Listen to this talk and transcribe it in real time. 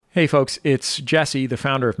Hey folks, it's Jesse, the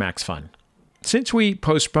founder of Max Fun. Since we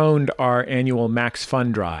postponed our annual Max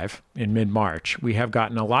Fun Drive in mid-March, we have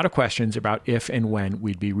gotten a lot of questions about if and when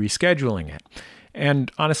we'd be rescheduling it.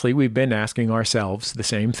 And honestly, we've been asking ourselves the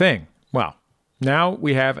same thing. Well, now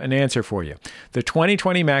we have an answer for you. The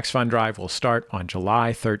 2020 Max Fun Drive will start on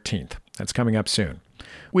July 13th. That's coming up soon.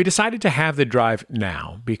 We decided to have the drive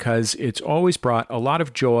now because it's always brought a lot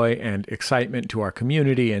of joy and excitement to our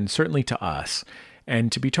community and certainly to us.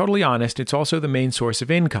 And to be totally honest, it's also the main source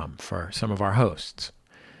of income for some of our hosts.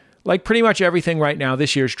 Like pretty much everything right now,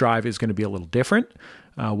 this year's drive is going to be a little different.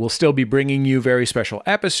 We'll still be bringing you very special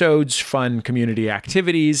episodes, fun community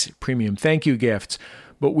activities, premium thank you gifts,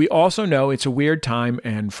 but we also know it's a weird time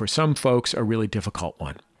and for some folks, a really difficult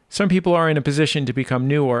one. Some people are in a position to become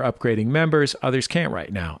new or upgrading members, others can't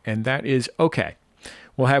right now, and that is okay.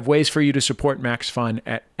 We'll have ways for you to support Max Fun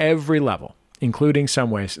at every level, including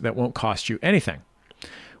some ways that won't cost you anything.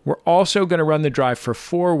 We're also going to run the drive for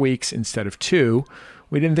 4 weeks instead of 2.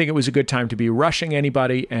 We didn't think it was a good time to be rushing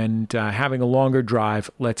anybody, and having a longer drive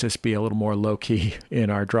lets us be a little more low-key in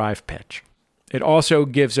our drive pitch. It also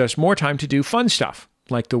gives us more time to do fun stuff,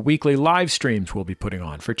 like the weekly live streams we'll be putting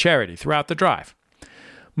on for charity throughout the drive.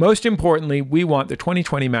 Most importantly, we want the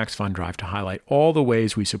 2020 Max Fun Drive to highlight all the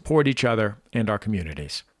ways we support each other and our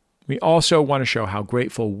communities. We also want to show how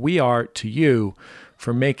grateful we are to you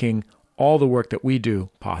for making all the work that we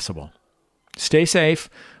do possible. Stay safe.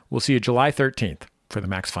 We'll see you July 13th for the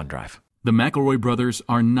Max Fun Drive. The McElroy brothers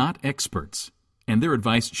are not experts, and their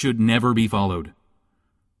advice should never be followed.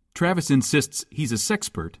 Travis insists he's a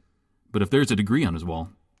sexpert, but if there's a degree on his wall,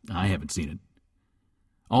 I haven't seen it.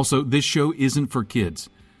 Also, this show isn't for kids,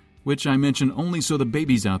 which I mention only so the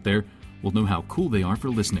babies out there will know how cool they are for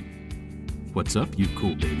listening. What's up, you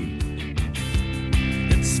cool baby?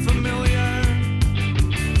 It's familiar,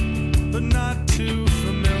 but not too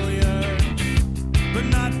familiar, but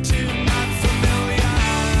not too not familiar.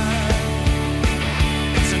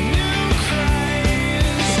 It's a new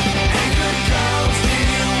craze. Hey, good girls, do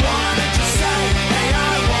you wanna just say, hey, I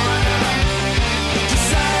wanna? Just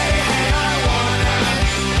say, hey, I wanna.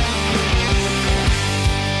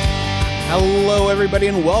 Hello, everybody,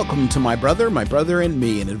 and welcome to My Brother, and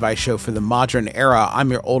Me, an advice show for the modern era.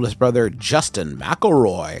 I'm your oldest brother, Justin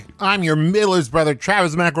McElroy. I'm your middlest brother,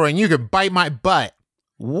 Travis McElroy, and you can bite my butt.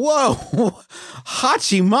 Whoa,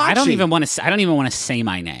 hachi machi. I don't even want to say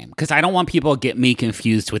my name because I don't want people to get me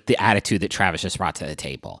confused with the attitude that Travis just brought to the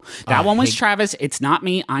table. That one was Travis. It's not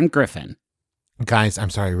me. I'm Griffin. Guys, I'm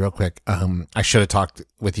sorry, real quick. I should have talked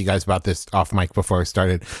with you guys about this off mic before we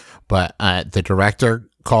started, but the director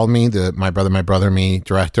called me, the My Brother, Me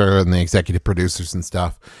director, and the executive producers and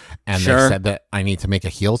stuff, and They said that I need to make a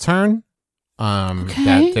heel turn.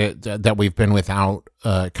 That we've been without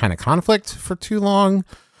kind of conflict for too long,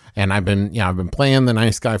 and I've been playing the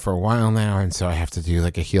nice guy for a while now, and so I have to do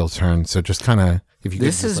like a heel turn. So just kind of if you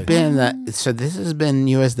this has been this has been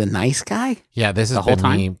you as the nice guy. Yeah, this has been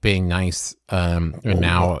me being nice, and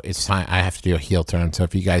now it's time I have to do a heel turn. So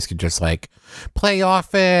if you guys could just like play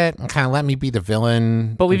off it and kind of let me be the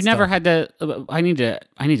villain. But we've never had to. I need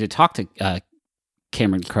to talk to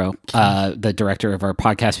Cameron Crowe, the director of our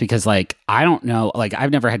podcast, because like I don't know, like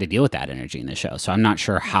I've never had to deal with that energy in the show, so I'm not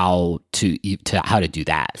sure how to do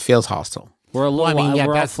that. It feels hostile. We're a little,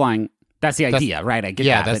 we're all flying. That's the idea, right? I get that.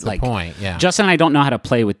 Yeah, that's but, the point. Yeah, Justin and I don't know how to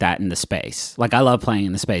play with that in the space. Like I love playing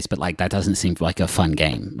in the space, but like that doesn't seem like a fun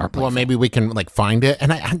game. Well, maybe we can like find it.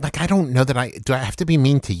 And I don't know that do I have to be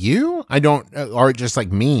mean to you? I don't, or just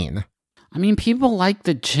like mean. I mean, people like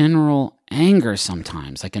the general anger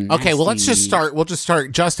sometimes. Like okay, well, let's just start. We'll just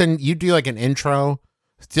start. Justin, you do like an intro.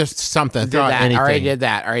 Just something. Throw out anything. I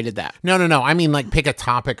already did that. No. I mean, like, pick a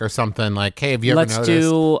topic or something. Like, hey, have you ever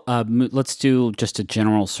noticed? Let's do just a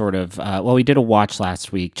general sort of. Well, we did a watch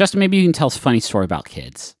last week. Justin, maybe you can tell us a funny story about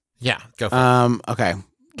kids. Yeah, go for it. Okay.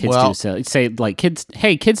 Kids do silly. Say like kids.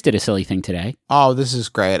 Hey, kids did a silly thing today. Oh, this is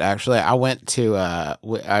great. Actually, I went to. I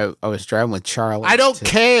was driving with Charlie. I don't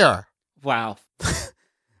care. Wow.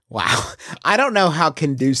 Wow. I don't know how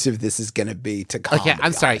conducive this is going to be to comedy. Okay,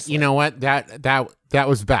 I'm sorry. Honestly. You know what? That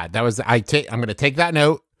was bad. That was I'm going to take that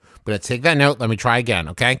note. Let me try again,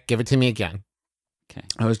 okay? Give it to me again. Okay.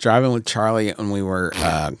 I was driving with Charlie and we were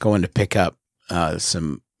going to pick up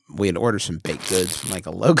we had ordered some baked goods from like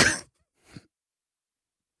a local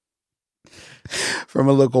from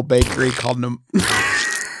a local bakery called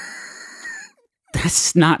That's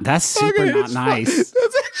super not nice.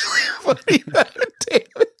 That's actually funny. Damn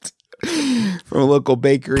it. From a local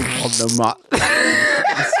bakery called Namata.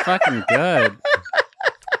 That's fucking good.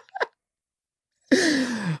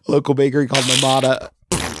 Local bakery called Namata.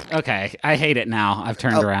 Okay, I hate it now. I've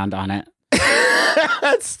turned around on it.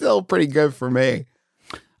 That's still pretty good for me.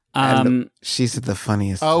 She's the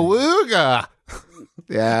funniest. Oh, wooga.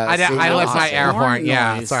 Yeah. I left my air horn.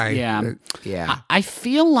 Yeah, noise. sorry. Yeah. I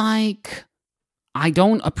feel like I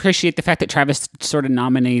don't appreciate the fact that Travis sort of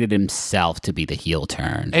nominated himself to be the heel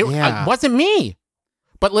turn. It wasn't me.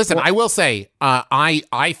 But listen, I will say,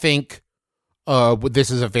 I think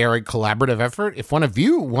this is a very collaborative effort. If one of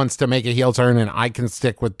you wants to make a heel turn and I can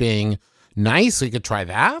stick with being nice, we could try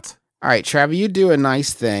that. All right, Travis, you do a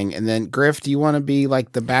nice thing, and then Griff, do you want to be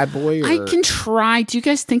like the bad boy? Or? I can try. Do you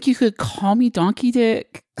guys think you could call me Donkey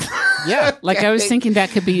Dick? Yeah. Like, I was thinking that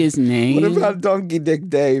could be his name. What about Donkey Dick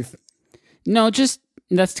Dave? No,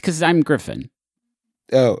 that's because I'm Griffin.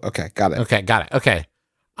 Oh, okay, got it. Okay.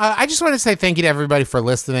 I just want to say thank you to everybody for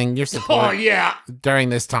listening. Your support during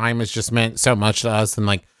this time has just meant so much to us, and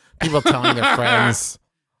like people telling their friends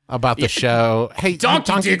about the show. Hey,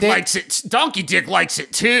 Donkey Dick likes it. Donkey Dick likes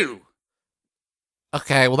it too.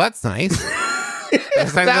 Okay, well that's nice.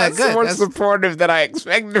 That's more supportive than I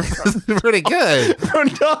expected. Pretty good From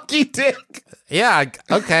Donkey Dick. Yeah.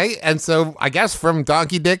 Okay, and so I guess from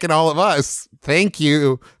Donkey Dick and all of us, thank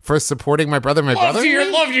you for supporting my brother. Love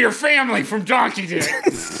to your family from Donkey Dick.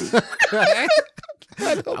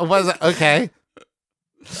 Was it okay?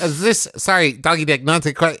 Is this sorry, Donkey Dick? Not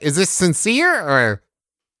to quite. Is this sincere or?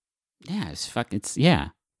 Yeah,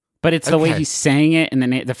 but it's the way he's saying it, and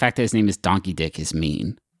the fact that his name is Donkey Dick is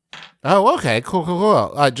mean. Oh, okay,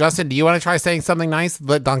 cool. Justin, do you want to try saying something nice?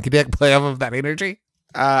 Let Donkey Dick play off of that energy.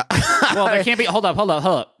 Well, there can't be. Hold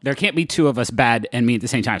up. There can't be two of us bad and me at the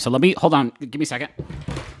same time. So hold on. Give me a second.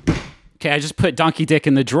 Okay, I just put Donkey Dick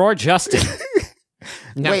in the drawer, Justin.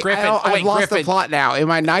 Now, Wait, Griffin, I've lost Griffin, the plot now.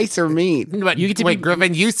 Am I nice or mean? But You get to wait, be-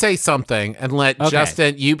 Griffin, you say something and let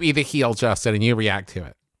Justin. You be the heel, Justin, and you react to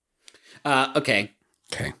it. Okay.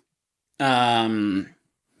 Okay.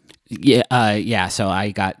 Yeah. So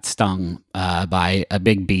I got stung by a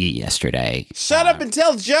big bee yesterday. Shut up and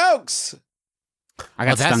tell jokes. I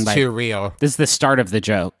got That's stung by. too real. This is the start of the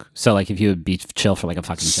joke. So like, if you would be chill for like a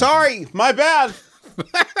fucking. Sorry, my bad.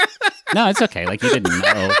 No, it's okay. Like you didn't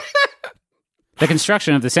know. The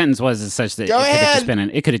construction of the sentence was such that Go it ahead.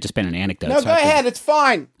 could have just been an anecdote. No, so go I couldn't- ahead. It's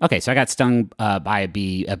fine. Okay, so I got stung by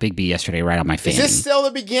a big bee yesterday, right on my fanny. Is this still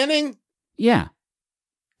the beginning? Yeah.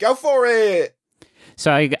 Go for it.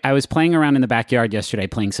 So I was playing around in the backyard yesterday,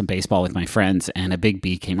 playing some baseball with my friends, and a big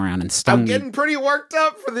bee came around and I'm getting pretty worked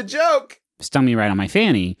up for the joke. stung me right on my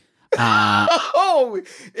fanny. Oh,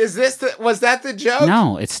 was that the joke?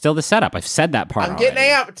 No, it's still the setup. I've said that part. I'm getting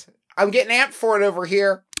already. amped. I'm getting amped for it over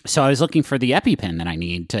here. So I was looking for the EpiPen that I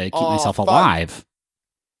need to keep myself fuck. alive.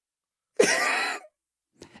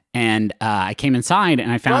 And I came inside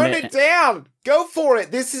and I found Burn it down. Go for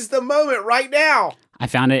it. This is the moment right now. I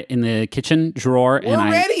found it in the kitchen drawer, We're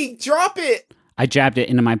and ready. Drop it. I jabbed it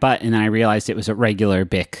into my butt, and then I realized it was a regular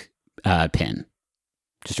Bic pin,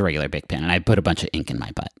 just a regular Bic pin, and I put a bunch of ink in my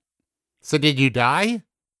butt. So did you die?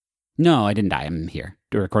 No, I didn't die. I'm here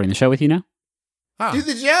recording the show with you now. Oh. Do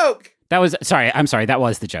the joke. I'm sorry. That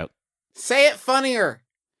was the joke. Say it funnier.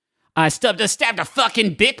 I stabbed a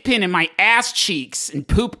fucking Bic pin in my ass cheeks, and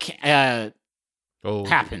poop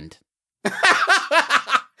happened.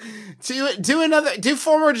 Do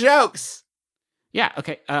 4 more jokes. Yeah.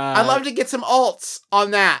 Okay. I'd love to get some alts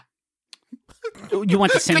on that. You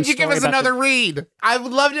want the same? Could you give story us about another read? I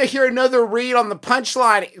would love to hear another read on the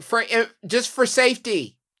punchline for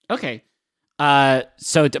safety. Okay. But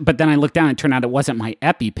then I looked down and it turned out it wasn't my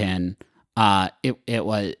EpiPen.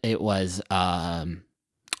 It was a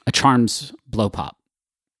Charms blow pop.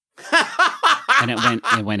 And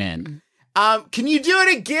it went in. Can you do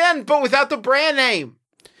it again, but without the brand name?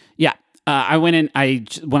 Yeah. I went in.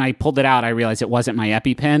 When I pulled it out, I realized it wasn't my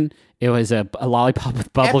EpiPen. It was a lollipop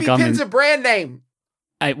with bubble gum. EpiPen's a brand name.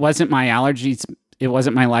 It wasn't my allergies. It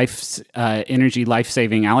wasn't my energy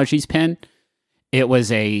life-saving allergies pen. It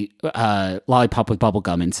was a lollipop with bubble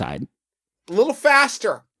gum inside. A little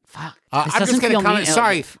faster. Fuck. I'm just going to comment.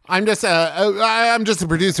 Sorry, I'm just a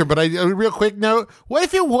producer, but a real quick note. What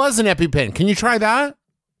if it was an EpiPen? Can you try that?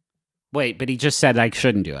 Wait, but he just said I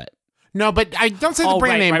shouldn't do it. No, but I don't say the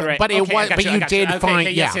brand name. Right. But Okay, it was. But you did Okay, find.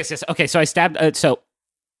 okay, yes. Okay, so I stabbed. So,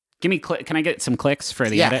 give me. Can I get some clicks for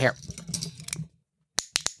the edit? Here.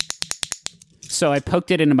 So I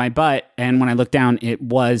poked it into my butt, and when I looked down, it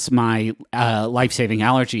was my life-saving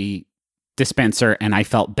allergy dispenser, and I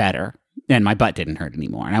felt better, and my butt didn't hurt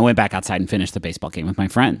anymore. And I went back outside and finished the baseball game with my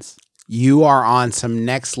friends. You are on some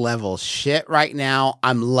next level shit right now.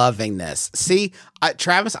 I'm loving this. See,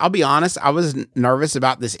 Travis, I'll be honest. I was nervous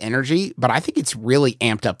about this energy, but I think it's really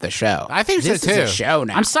amped up the show. I think this so too. is a show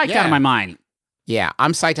now. I'm psyched out of my mind. Yeah,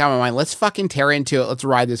 I'm psyched out of my mind. Let's fucking tear into it. Let's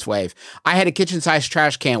ride this wave. I had a kitchen-sized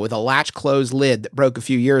trash can with a latch-closed lid that broke a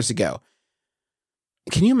few years ago.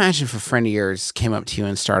 Can you imagine if a friend of yours came up to you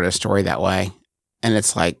and started a story that way? And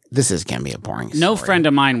it's like, this is going to be a boring story. No friend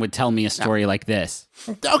of mine would tell me a story like this.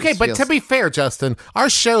 Okay, but to be fair, Justin, our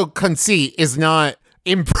show conceit is not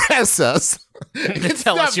impress us. It's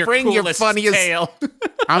Tell not us your bring your coolest funniest tale.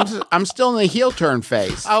 I'm still in the heel turn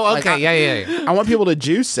phase. Oh, okay. Like, Yeah. I want people to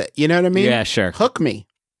juice it. You know what I mean? Yeah, sure. Hook me.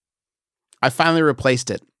 I finally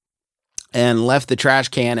replaced it and left the trash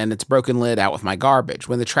can and its broken lid out with my garbage.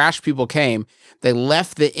 When the trash people came, they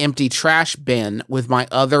left the empty trash bin with my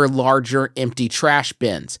other larger empty trash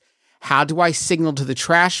bins. How do I signal to the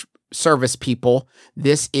trash service people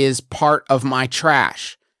this is part of my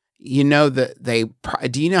trash? You know that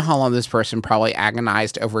do you know how long this person probably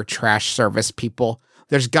agonized over trash service people?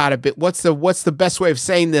 There's got to be what's the best way of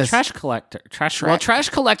saying this? Trash collector. Trash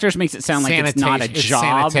collectors makes it sound like it's not a Sanitation- it's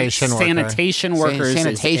job. sanitation worker. Sanitation workers.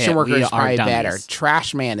 Sanitation worker is probably dummies. better.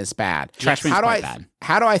 Trash man is bad. Trash man's quite bad.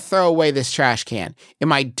 How do I throw away this trash can?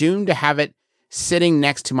 Am I doomed to have it sitting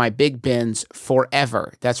next to my big bins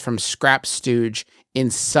forever? That's from Scrap Stooge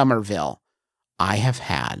in Somerville. I have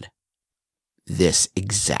had this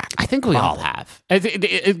exact. I think we all have.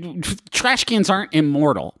 Trash cans aren't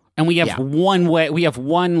immortal. And we have one way. We have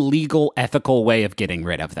one legal, ethical way of getting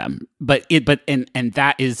rid of them. But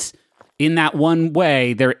that is in that one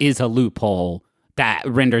way. There is a loophole that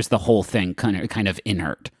renders the whole thing kind of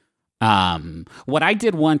inert. What I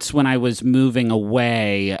did once when I was moving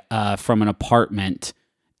away from an apartment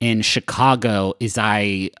in Chicago is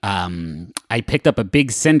I picked up a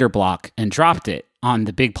big cinder block and dropped it on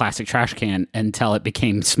the big plastic trash can until it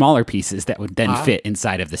became smaller pieces that would then fit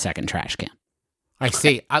inside of the second trash can. I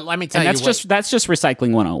see. Let me tell And you. that's just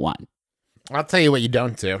recycling 101. I'll tell you what you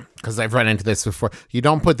don't do, because I've run into this before. You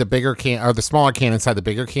don't put the bigger can or the smaller can inside the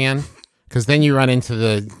bigger can, because then you run into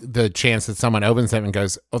the chance that someone opens it and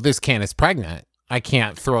goes, "Oh, this can is pregnant. I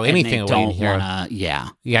can't throw anything away in here." Yeah,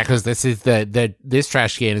 because this is this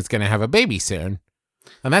trash can is going to have a baby soon,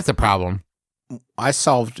 and that's a problem. I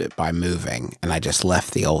solved it by moving, and I just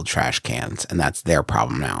left the old trash cans, and that's their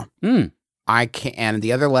problem now. I can, and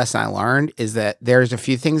the other lesson I learned is that there's a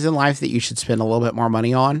few things in life that you should spend a little bit more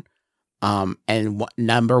money on. And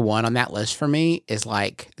number one on that list for me is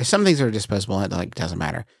like, there's some things that are disposable and it doesn't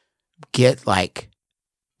matter. Get like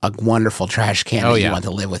a wonderful trash can that you want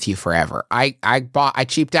to live with you forever. I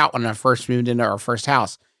cheaped out when I first moved into our first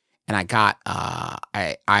house, and I got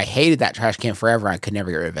I hated that trash can forever. I could never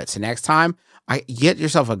get rid of it. So next time, get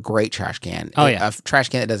yourself a great trash can. A trash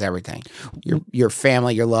can that does everything. Your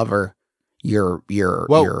family, your lover,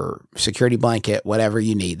 your security blanket, whatever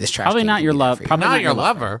you need. This trash probably can not your love. Probably Not your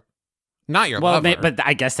lover. Not your lover. But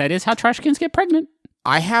I guess that is how trash cans get pregnant.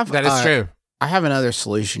 That is true. I have another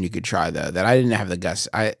solution you could try though that I didn't have the guts.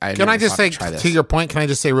 Can I just say to your point? Can I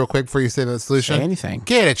just say real quick before you say the solution? Say anything.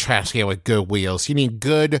 Get a trash can with good wheels. You need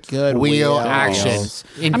good wheel wheel action. wheels.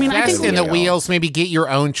 Invest I think in the wheels. Maybe get your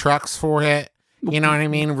own trucks for it. You know what I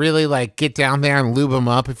mean? Really, like, get down there and lube them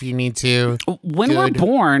up if you need to. When we're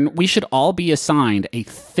born, we should all be assigned a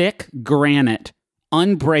thick granite,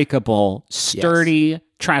 unbreakable, sturdy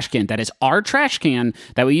trash can. That is our trash can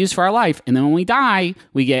that we use for our life. And then when we die,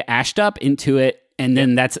 we get ashed up into it. And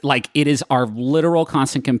then that's like, it is our literal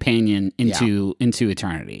constant companion into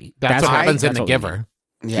eternity. That's what happens in The Giver.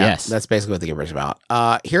 Yeah, Yes. that's basically what The Giver's about.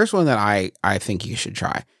 Here's one that I think you should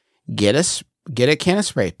try. Get a can of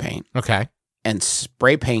spray paint. Okay. And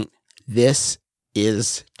spray paint "This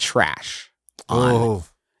is trash" on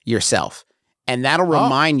yourself. And that'll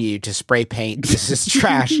remind you to spray paint "This is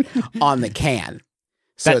trash" on the can.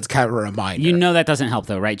 So it's kind of a reminder. You know that doesn't help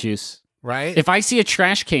though, right, Juice? Right? If I see a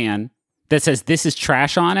trash can that says "This is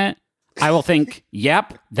trash" on it, I will think,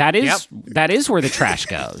 "Yep, that is where the trash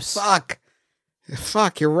goes."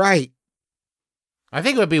 Fuck, you're right. I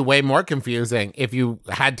think it would be way more confusing if you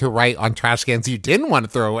had to write on trash cans you didn't want to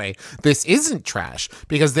throw away, "This isn't trash."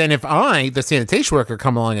 Because then if I, the sanitation worker,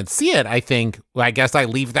 come along and see it, I think, well, I guess I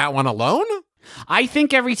leave that one alone? I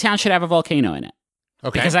think every town should have a volcano in it.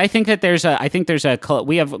 Okay. Because I think that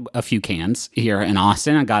we have a few cans here in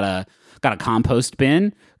Austin. I got a compost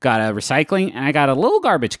bin, got a recycling, and I got a little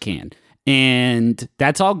garbage can. And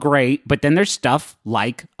that's all great, but then there's stuff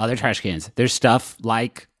like other trash cans. There's stuff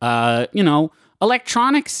like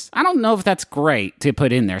Electronics, I don't know if that's great to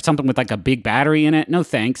put in there. Something with like a big battery in it. No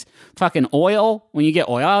thanks. Fucking oil, when you get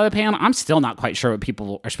oil out of the pan, I'm still not quite sure what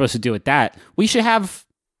people are supposed to do with that. We should have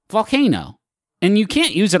Volcano. And you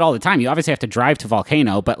can't use it all the time. You obviously have to drive to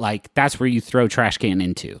Volcano, but like that's where you throw trash can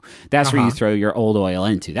into. That's where you throw your old oil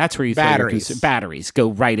into. That's where you Batteries. throw your batteries. Go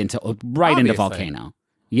right into Volcano.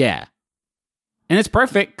 Yeah. And it's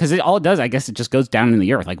perfect because all it does, I guess, it just goes down in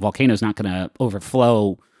the earth. Like Volcano's not going to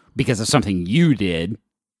overflow because of something you did.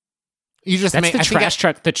 You just That's made the trash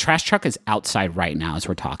truck. The trash truck is outside right now as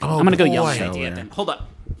we're talking. Oh, I'm going to go yell boy. at Andy at them. Hold up.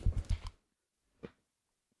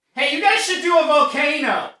 Hey, you guys should do a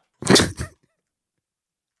Volcano.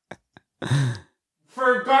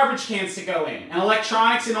 For garbage cans to go in. And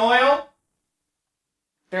electronics and oil.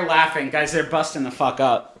 They're laughing. Guys, they're busting the fuck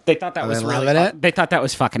up. They thought that was really loving it? They thought that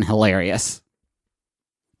was fucking hilarious.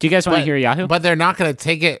 Do you guys want to hear Yahoo? But they're not going to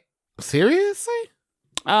take it seriously?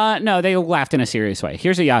 No, they laughed in a serious way.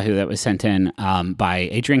 Here's a Yahoo that was sent in by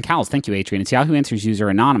Adrian Cowles. Thank you, Adrian. It's Yahoo Answers user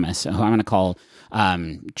Anonymous, who I'm going to call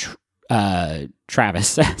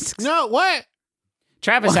Travis asks. No, what?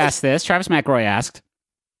 Travis asked this. Travis McRoy asked,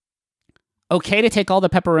 okay to take all the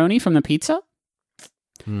pepperoni from the pizza?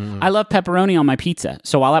 I love pepperoni on my pizza.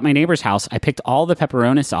 So while at my neighbor's house, I picked all the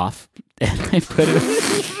pepperonis off and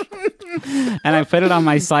I put it on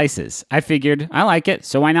my slices. I figured I like it,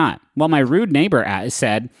 so why not? Well, my rude neighbor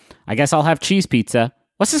said, I guess I'll have cheese pizza.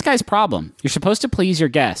 What's this guy's problem? You're supposed to please your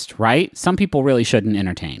guest, right? Some people really shouldn't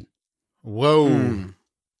entertain. Whoa.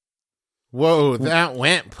 Whoa, that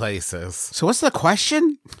went places. So what's the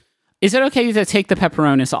question? Is it okay to take the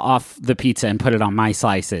pepperonis off the pizza and put it on my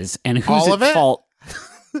slices? And who's All of at it? fault?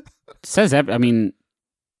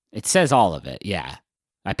 It says all of it, yeah.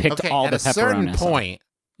 I picked all the at pepperonis. a certain off. point,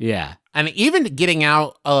 Yeah. and even getting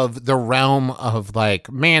out of the realm of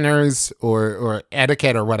like manners or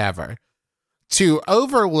etiquette or whatever, to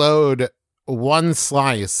overload one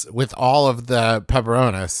slice with all of the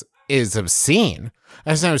pepperonis is obscene.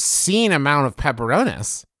 There's an obscene amount of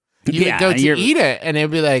pepperonis. You Yeah, would go to you're- eat it, and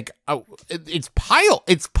it'd be like, oh, it's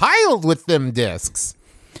piled with them discs.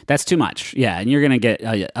 That's too much. Yeah, and you're going to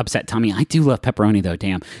get upset. Tell me, I do love pepperoni, though,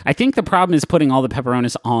 damn. I think the problem is putting all the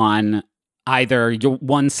pepperonis on either your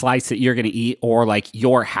one slice that you're going to eat or like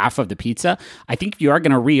your half of the pizza. I think if you are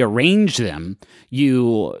going to rearrange them,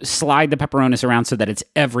 you slide the pepperonis around so that it's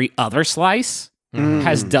every other slice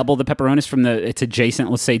has double the pepperonis from it's adjacent.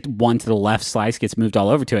 Let's say one to the left slice gets moved all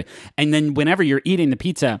over to it. And then whenever you're eating the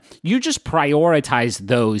pizza, you just prioritize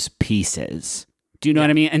those pieces. Do you know what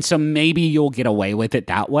I mean? And so maybe you'll get away with it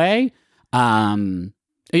that way.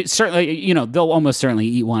 It certainly, they'll almost certainly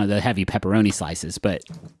eat one of the heavy pepperoni slices, but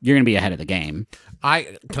you're going to be ahead of the game.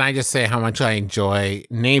 Can I just say how much I enjoy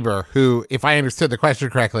neighbor who, if I understood the question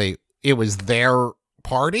correctly, it was their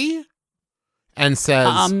party and says,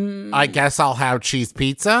 I guess I'll have cheese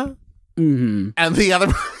pizza. Mm-hmm. And the other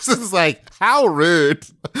person's like, how rude.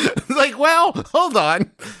 It's like, well, hold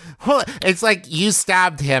on. It's like you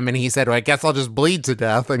stabbed him and he said, well, I guess I'll just bleed to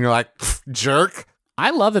death. And you're like, jerk.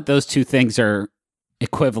 I love that those two things are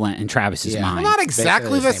equivalent in Travis's Yeah. mind. Well, not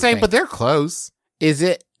exactly Basically the same, thing. but they're close.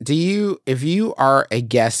 If you are a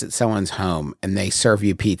guest at someone's home and they serve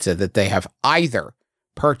you pizza that they have either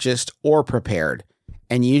purchased or prepared,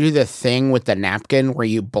 and you do the thing with the napkin where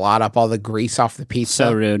you blot up all the grease off the pizza,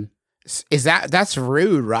 So rude. that's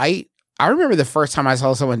rude, right? I remember the first time I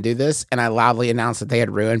saw someone do this and I loudly announced that they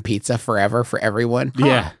had ruined pizza forever for everyone.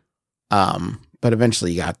 Yeah. But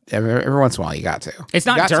eventually every once in a while you got to. It's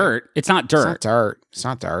You not got to. dirt. It's not It's not dirt. dirt. It's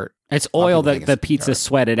not dirt. It's lot of oil people that think the it's pizza dirt.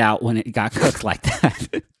 sweated out when it got cooked like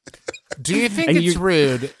that. Do you think And it's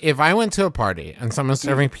rude if I went to a party and someone's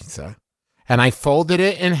serving pizza and I folded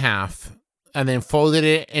it in half and then folded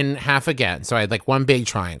it in half again? So I had like one big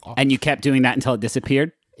triangle. And you kept doing that until it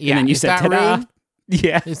disappeared? Yeah, And then you is said, that ta-da. rude?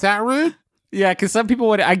 Yeah. Is that rude? Yeah, because some people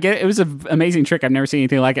would, I get it was an amazing trick. I've never seen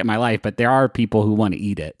anything like it in my life, but there are people who want to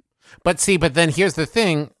eat it. But then here's the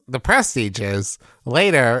thing. The prestige is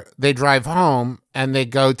later they drive home and they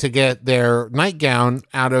go to get their nightgown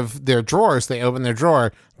out of their drawers. They open their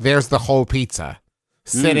drawer. There's the whole pizza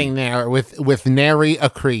sitting there with nary a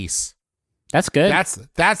crease. That's good.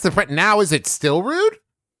 That's the now is it still rude?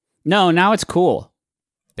 No, now it's cool.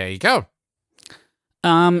 There you go.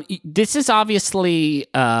 This is obviously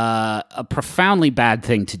a profoundly bad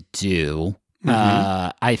thing to do.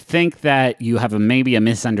 I think that you have maybe a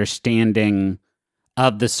misunderstanding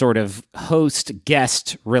of the sort of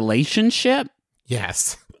host-guest relationship.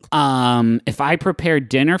 Yes. If I prepare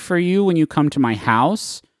dinner for you when you come to my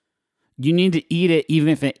house, you need to eat it even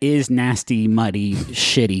if it is nasty, muddy,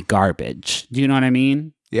 shitty garbage. Do you know what I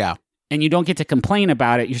mean? Yeah. and you don't get to complain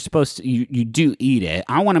about it. You're supposed to, you do eat it.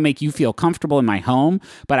 I want to make you feel comfortable in my home,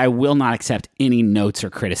 but I will not accept any notes or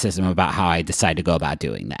criticism about how I decide to go about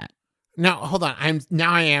doing that. No, hold on.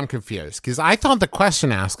 I am confused because I thought the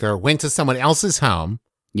question asker went to someone else's home,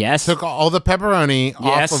 Yes. took all the pepperoni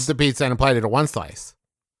Yes. off of the pizza and applied it to one slice.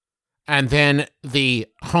 And then the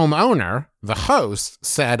homeowner, the host,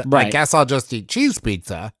 said, I Right. guess I'll just eat cheese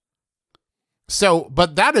pizza. So,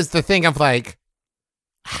 but that is the thing of like,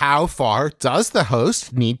 how far does the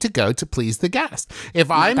host need to go to please the guest? If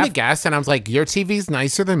I'm the guest and I was like, your TV's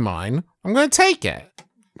nicer than mine, I'm going to take it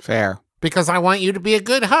Fair. because I want you to be a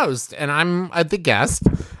good host and I'm the guest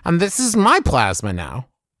and this is my plasma now.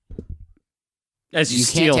 As You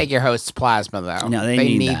can't take your host's plasma, though. No, they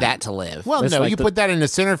need need that to live. Well, That's no, like you the- put that in a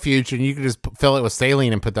centrifuge and you can just fill it with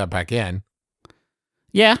saline and put that back in.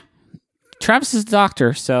 Yeah. Travis is a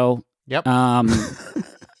doctor, so Yep. I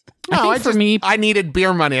think for me, I needed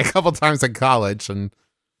beer money a couple times in college, and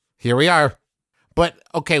here we are. But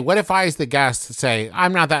okay, what if I, as the guest, say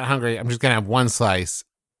I'm not that hungry? I'm just gonna have one slice,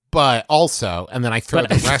 but also, and then I throw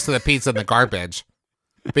the rest of the pizza in the garbage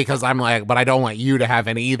because I'm like, but I don't want you to have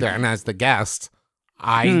any either. And as the guest,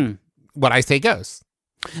 what I say goes.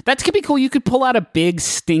 that could be cool. You could pull out a big,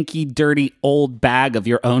 stinky, dirty, old bag of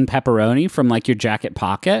your own pepperoni from like your jacket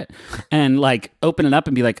pocket and like open it up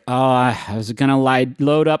and be like, oh, I was going to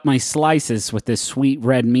load up my slices with this sweet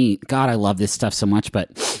red meat. God, I love this stuff so much, but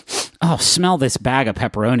oh, smell this bag of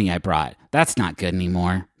pepperoni I brought. That's not good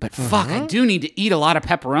anymore. But fuck, I do need to eat a lot of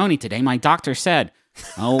pepperoni today. My doctor said,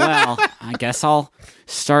 oh, well, I guess I'll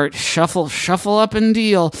start shuffle up and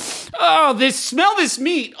deal. Oh, smell this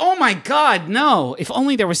meat. Oh my God, no. If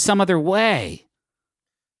only there was some other way.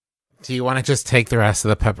 Do you want to just take the rest of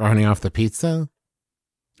the pepperoni off the pizza?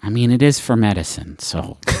 I mean, it is for medicine,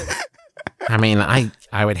 so I mean,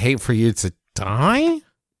 I would hate for you to die.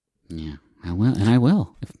 yeah, I will, and I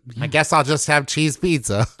will. I guess I'll just have cheese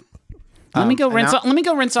pizza. Let me go rinse. now- Let me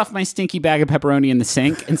go rinse off my stinky bag of pepperoni in the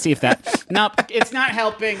sink and see if that. Nope, it's not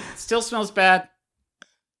helping. It still smells bad.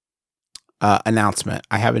 Announcement.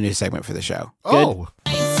 I have a new segment for the show. Oh,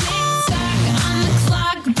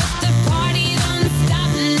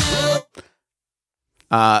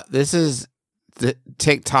 This is the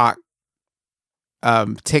TikTok.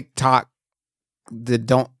 TikTok.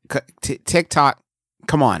 TikTok.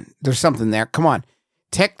 Come on. There's something there. Come on.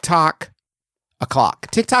 TikTok o'clock.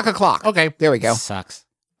 TikTok o'clock. okay. There we go. Sucks.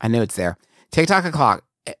 I knew it's there. TikTok o'clock.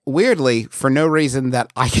 Weirdly, for no reason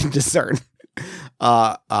that I can discern,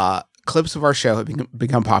 clips of our show have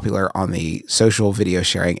become popular on the social video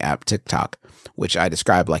sharing app TikTok, which I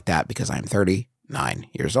describe like that because I'm 39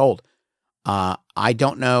 years old. I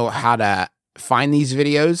don't know how to find these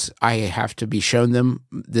videos. I have to be shown them.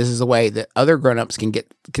 This is the way that other grown-ups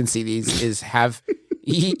can see these is have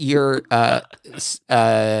your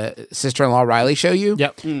sister-in-law Riley show you.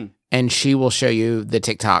 Yep. And she will show you the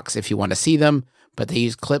TikToks if you want to see them. But they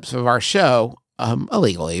use clips of our show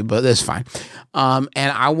illegally, but that's fine.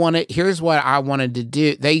 And here's what I wanted to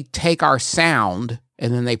do. They take our sound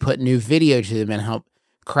and then they put new video to them and help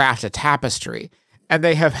craft a tapestry. And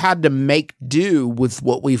they have had to make do with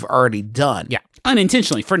what we've already done. Yeah,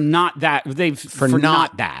 unintentionally for not that. For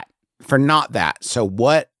not that. For not that. So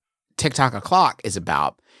what TikTok o'clock is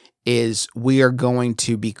about is we are going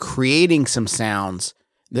to be creating some sounds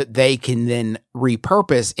that they can then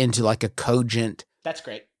repurpose into like a cogent That's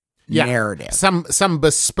great. narrative. Some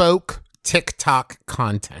bespoke TikTok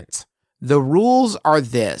content. The rules are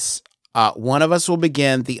this. One of us will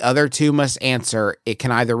begin. The other two must answer. It can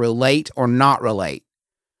either relate or not relate,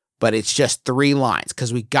 but it's just 3 lines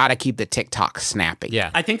because we got to keep the TikTok snappy.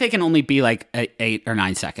 Yeah. I think they can only be like 8 or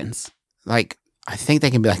 9 seconds. Like, I think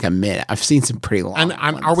they can be like a minute. I've seen some pretty long And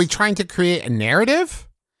ones. are we trying to create a narrative?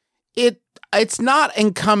 It's not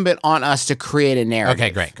incumbent on us to create a narrative. Okay,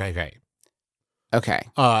 great. Okay.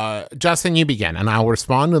 Justin, you begin, and I'll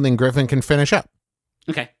respond, and then Griffin can finish up.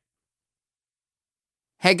 Okay.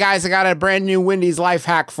 Hey guys, I got a brand new Wendy's life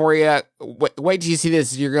hack for you. Wait till you see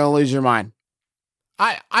this. You're going to lose your mind.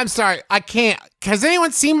 I'm sorry, I can't. Has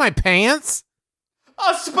anyone seen my pants?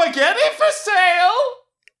 A spaghetti for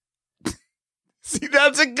sale? See,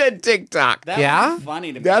 that's a good TikTok. That Yeah? would be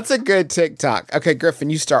funny to me. That's a good TikTok. Okay, Griffin,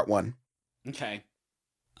 you start one. Okay.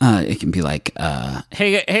 It can be like,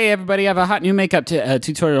 hey everybody, I have a hot new makeup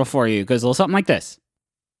tutorial for you. It goes a little something like this.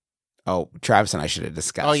 Oh, Travis and I should have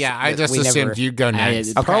discussed. Oh yeah, I just We assumed never- you'd go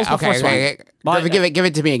next. I- Pearls before swine. Okay. But- Give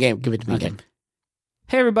it to me again. Give it to me Okay. again.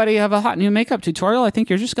 Hey everybody, I have a hot new makeup tutorial. I think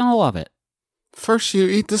you're just gonna love it. First, you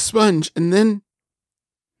eat the sponge, and then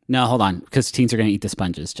No, hold on, because teens are going to eat the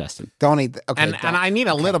sponges, Justin. Don't eat. Okay, And I need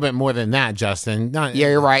a little bit more than that, Justin. yeah,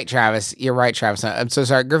 you're right, Travis. You're right, Travis. I'm so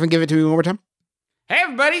sorry. Griffin, give it to me one more time. Hey,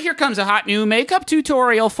 everybody, here comes a hot new makeup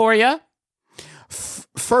tutorial for you.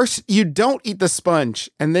 First, you don't eat the sponge,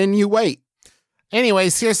 and then you wait.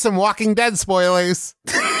 Anyways, here's some Walking Dead spoilers.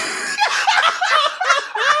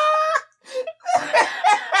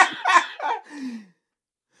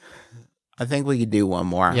 I think we could do one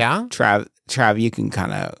more. Yeah? Trav, you can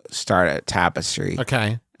kind of start a tapestry.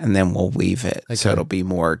 Okay. And then we'll weave it. So Okay. it'll be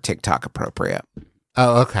more TikTok appropriate.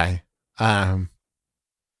 Oh, okay.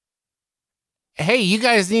 Hey, you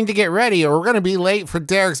guys need to get ready or we're going to be late for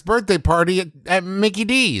Derek's birthday party at Mickey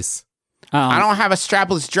D's. I don't have a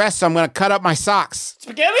strapless dress, so I'm going to cut up my socks.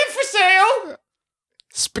 Spaghetti for sale.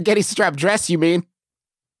 Spaghetti strap dress, you mean?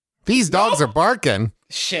 These dogs are barking.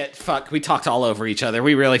 Shit, fuck, we talked all over each other.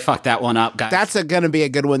 We really fucked that one up, guys. That's going to be a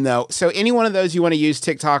good one, though. So any one of those you want to use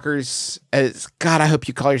TikTokers as, God, I hope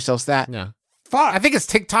you call yourselves that. Yeah. Fuck. I think it's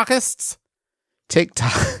TikTokists.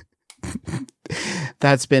 TikTok.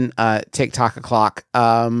 That's been TikTok o'clock.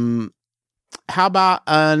 How about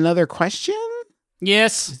another question?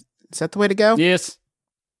 Yes. Is that the way to go? Yes.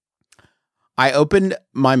 I opened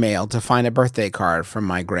my mail to find a birthday card from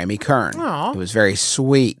my Grammy Kern. Aw. It was very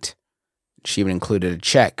sweet. She even included a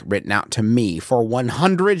check written out to me for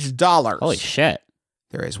 $100. Holy shit.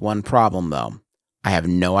 There is one problem, though. I have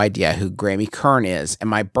no idea who Grammy Kern is, and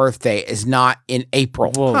my birthday is not in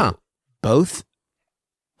April. Whoa. Huh. Both?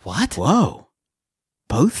 What? Whoa.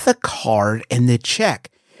 Both the card and the check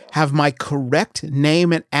have my correct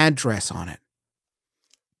name and address on it.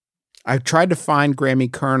 I've tried to find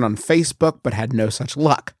Grammy Kern on Facebook, but had no such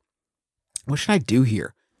luck. What should I do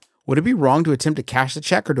here? Would it be wrong to attempt to cash the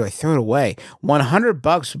check or do I throw it away?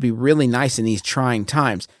 $100 would be really nice in these trying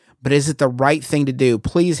times, but is it the right thing to do?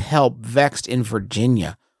 Please help. Vexed in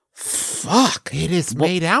Virginia. Fuck. It is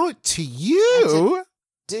made out to you.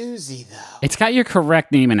 Doozy, though. It's got your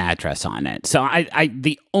correct name and address on it. So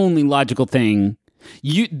the only logical thing,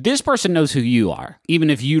 this person knows who you are, even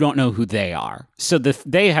if you don't know who they are. So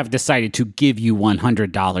they have decided to give you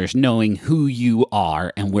 $100 knowing who you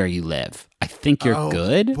are and where you live. I think you're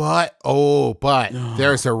good. But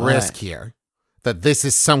there's a risk here that this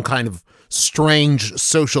is some kind of strange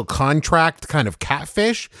social contract kind of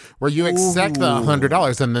catfish where you accept the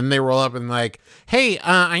 $100 and then they roll up and like, hey,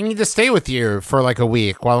 I need to stay with you for like a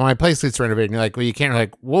week while my place gets renovated. And you're like, well, you can't.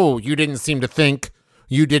 Like, whoa, you didn't seem to think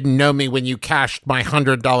you didn't know me when you cashed my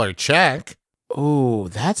 $100 check. Oh,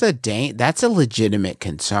 that's a legitimate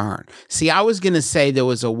concern. See, I was going to say there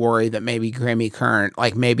was a worry that maybe Grammy Kern,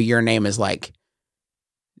 like maybe your name is like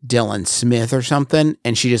Dylan Smith or something,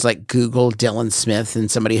 and she just like Googled Dylan Smith and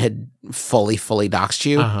somebody had fully doxed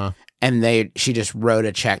you. Uh-huh. And she just wrote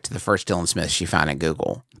a check to the first Dylan Smith she found in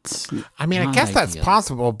Google. I mean, I Not guess that's ideal.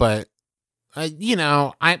 possible, but I'm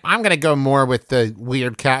going to go more with the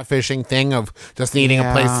weird catfishing thing of just needing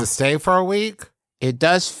a place to stay for a week. It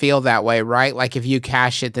does feel that way, right? Like if you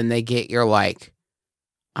cash it, then they get your like,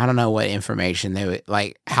 I don't know what information they would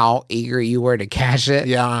like, how eager you were to cash it.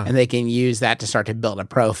 Yeah. And they can use that to start to build a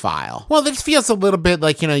profile. Well, this feels a little bit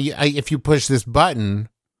like, if you push this button,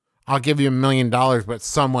 I'll give you $1 million, but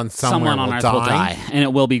someone somewhere on will Earth die. will die, and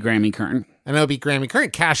it will be Grammy Kern. And it'll be Grammy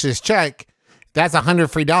Current. Cash this check. That's $100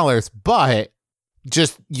 free, but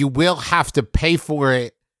just you will have to pay for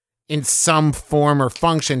it in some form or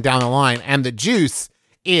function down the line. And the juice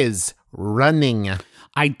is running.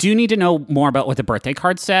 I do need to know more about what the birthday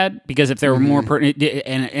card said, because if there were more pertinent,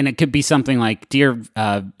 and it could be something like Dear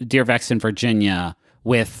Vex in Virginia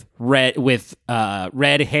with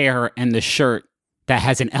red hair and the shirt that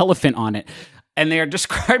has an elephant on it. And they are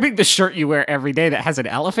describing the shirt you wear every day that has an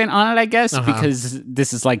elephant on it, I guess, because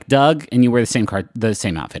this is like Doug and you wear the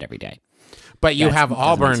same outfit every day. But you have doesn't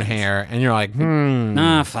auburn make sense. hair and you're like,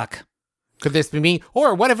 Fuck. could this be me?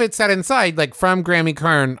 Or what if it said inside, like, from Grammy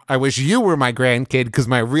Kern, I wish you were my grandkid because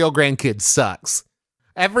my real grandkid sucks.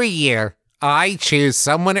 Every year, I choose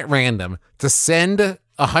someone at random to send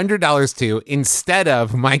 $100 to instead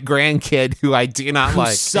of my grandkid who I do not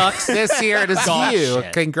like. Sucks. This year it is Gosh, you.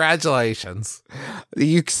 shit. Congratulations.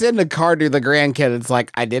 You send a card to the grandkid. It's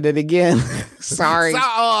like, I did it again. Sorry.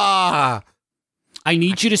 I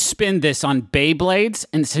need you to spin this on Beyblades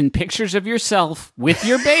and send pictures of yourself with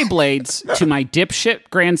your Beyblades to my dipshit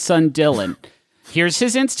grandson Dylan. Here's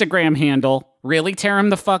his Instagram handle. Really tear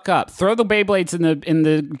him the fuck up. Throw the Beyblades in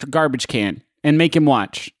the garbage can and make him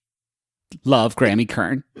watch. Love, Grammy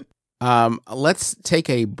Kern. Let's take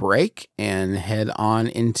a break and head on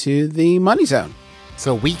into the money zone.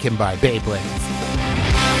 So we can buy Beyblades.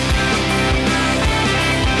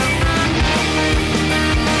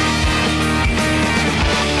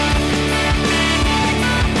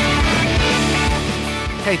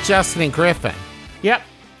 Hey, Justin and Griffin, Yep.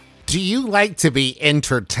 do you like to be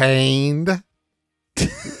entertained?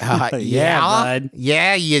 Yeah, bud.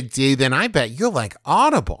 Yeah, you do. Then I bet you like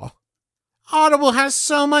Audible. Audible has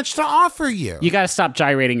so much to offer you. You got to stop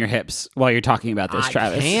gyrating your hips while you're talking about this, I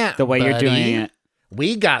Travis. can't, the way you're buddy. doing it.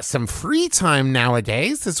 We got some free time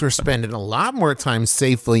nowadays as we're spending a lot more time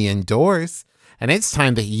safely indoors. And it's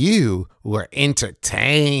time that you were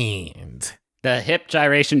entertained. The hip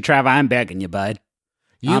gyration, Trav, I'm begging you, bud.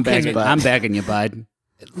 I'm begging you, bud.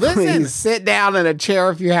 Listen, Please sit down in a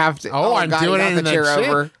chair if you have to. I'm God, doing you it got in the chair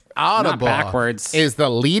chair. over. Audible Not backwards. is the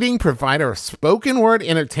leading provider of spoken word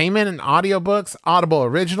entertainment and audiobooks, Audible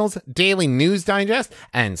originals, daily news digest,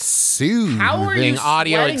 and soothing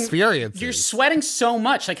audio experiences. You're sweating so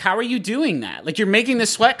much. Like, how are you doing that? Like, you're making the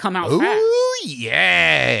sweat come out fast. Ooh,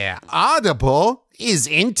 yeah. Audible is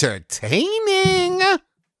entertaining.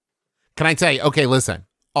 Can I tell you? Okay, listen.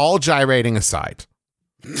 All gyrating aside,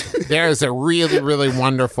 there's a really, really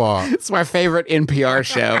wonderful. It's my favorite NPR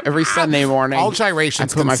show. Every Sunday morning, All I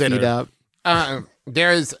gyrations put my considered. feet up.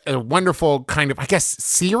 There's a wonderful kind of, I guess,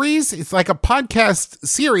 series. It's like a podcast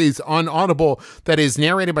series on Audible that is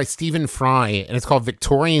narrated by Stephen Fry, and it's called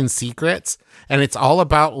Victorian Secrets. And it's all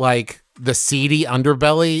about like the seedy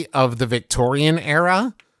underbelly of the Victorian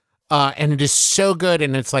era. And it is so good.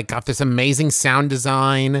 And it's like got this amazing sound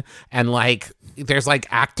design, and like there's like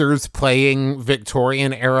actors playing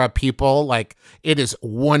Victorian era people. Like it is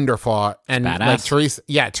wonderful. And Badass.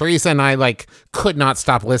 like Teresa and I like could not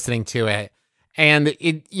stop listening to it. And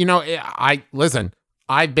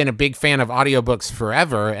I've been a big fan of audiobooks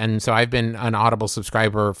forever. And so I've been an Audible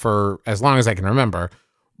subscriber for as long as I can remember.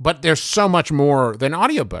 But there's so much more than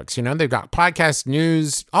audiobooks. You know, they've got podcasts,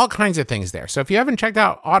 news, all kinds of things there. So if you haven't checked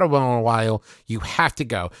out Audible in a while, you have to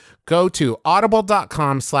go. Go to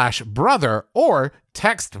audible.com/brother or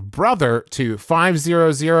text brother to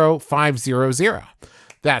 500500.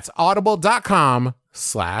 That's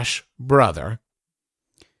audible.com/brother.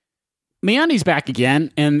 MeUndies back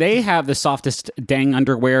again, and they have the softest dang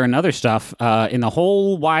underwear and other stuff in the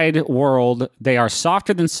whole wide world. They are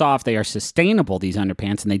softer than soft. They are sustainable, these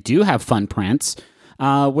underpants, and they do have fun prints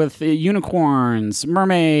with unicorns,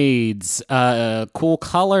 mermaids, cool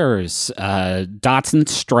colors, dots and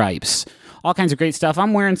stripes, all kinds of great stuff.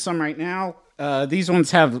 I'm wearing some right now. These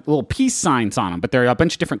ones have little peace signs on them, but they're a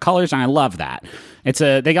bunch of different colors, and I love that.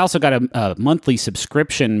 They also got a monthly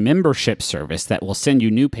subscription membership service that will send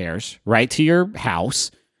you new pairs right to your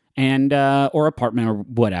house and or apartment or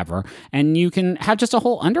whatever, and you can have just a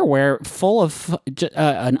whole underwear full of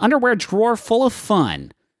an underwear drawer full of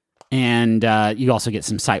fun. And you also get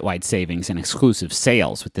some site-wide savings and exclusive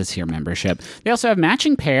sales with this here membership. They also have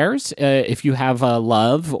matching pairs if you have a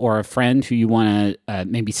love or a friend who you want to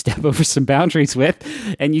maybe step over some boundaries with,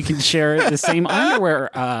 and you can share the same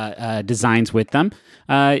underwear designs with them.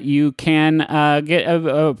 You can get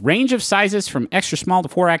a range of sizes from extra small to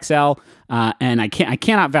 4XL, and I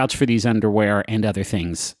cannot vouch for these underwear and other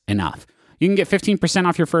things enough. You can get 15%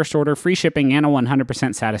 off your first order, free shipping, and a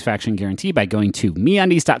 100% satisfaction guarantee by going to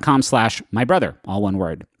MeUndies.com/mybrother. All one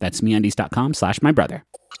word. That's MeUndies.com/mybrother.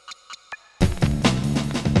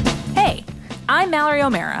 Hey, I'm Mallory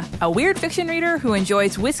O'Mara, a weird fiction reader who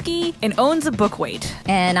enjoys whiskey and owns a book weight.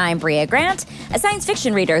 And I'm Bria Grant, a science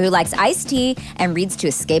fiction reader who likes iced tea and reads to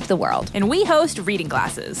escape the world. And we host Reading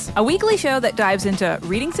Glasses, a weekly show that dives into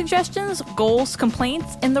reading suggestions, goals,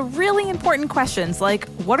 complaints, and the really important questions like,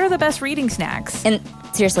 what are the best reading snacks? And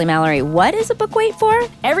seriously, Mallory, what is a book weight for?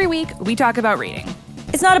 Every week, we talk about reading.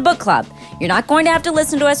 It's not a book club. You're not going to have to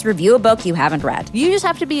listen to us review a book you haven't read. You just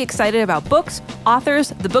have to be excited about books, authors,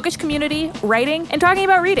 the bookish community, writing, and talking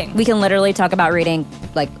about reading. We can literally talk about reading,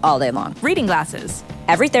 like, all day long. Reading Glasses.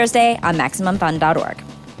 Every Thursday on MaximumFun.org.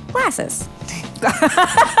 Glasses.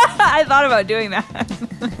 I thought about doing that.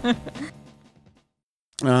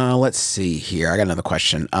 Let's see here. I got another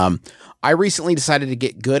question. I recently decided to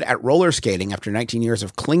get good at roller skating after 19 years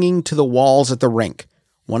of clinging to the walls at the rink.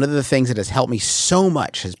 One of the things that has helped me so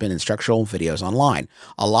much has been instructional videos online.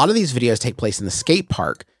 A lot of these videos take place in the skate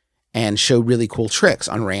park and show really cool tricks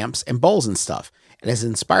on ramps and bowls and stuff. It has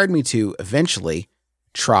inspired me to eventually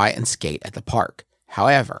try and skate at the park.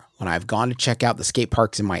 However, when I've gone to check out the skate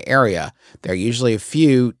parks in my area, there are usually a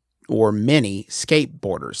few or many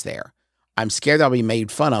skateboarders there. I'm scared that I'll be made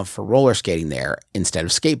fun of for roller skating there instead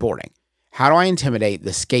of skateboarding. How do I intimidate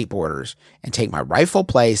the skateboarders and take my rightful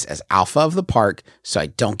place as alpha of the park so I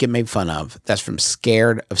don't get made fun of? That's from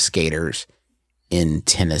Scared of Skaters in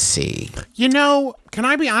Tennessee. You know, can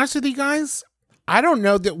I be honest with you guys? I don't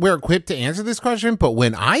know that we're equipped to answer this question, but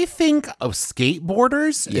when I think of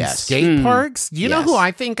skateboarders and Yes. skate parks, do you know Yes. who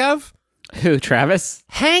I think of? Who, Travis?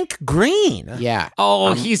 Hank Green. Yeah.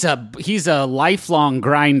 Oh, he's a lifelong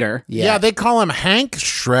grinder. Yeah, they call him Hank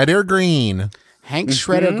Shredder Green. Hank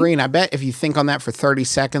Shredder Green. I bet if you think on that for 30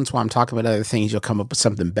 seconds while I'm talking about other things, you'll come up with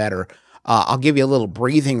something better. I'll give you a little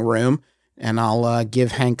breathing room, and I'll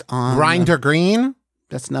give Hank on... Grinder Green?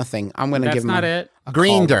 That's nothing. I'm going to give him That's not it. a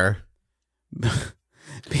Grinder.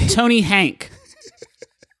 Tony Hank.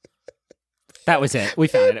 That was it. We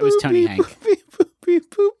found it. It was Tony Hank.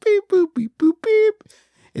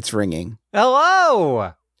 It's ringing.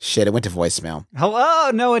 Hello. Shit, it went to voicemail.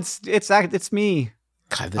 Hello. No, it's me.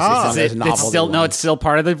 God, this is novel. It's still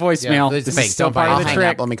part of the voicemail. Yeah, this fake. is still Don't part buy of I'll the hang trick.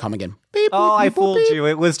 up. Let me come again. Oh, I fooled you.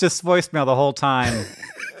 It was just voicemail the whole time.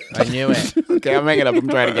 I knew it. Okay, I'm hanging up. I'm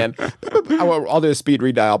trying again. I'll do a speed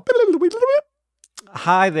redial.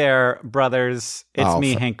 Hi there, brothers. It's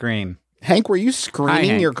me, Hank Green. Hank, were you screening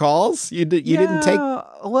Hank. your calls? You didn't take.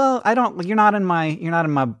 Well, I don't. You're not in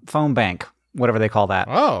my phone bank, whatever they call that.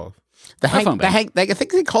 Oh. The phone Hank. I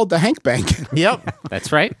think they called the Hank Bank. Yep.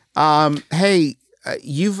 That's right. Hey,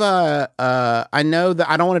 you've. I know that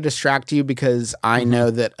I don't want to distract you because I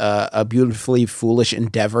know that a beautifully foolish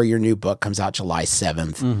endeavor, your new book, comes out July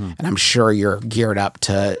 7th, and I'm sure you're geared up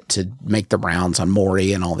to make the rounds on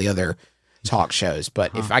Maury and all the other talk shows.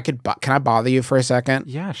 But if I could, can I bother you for a second?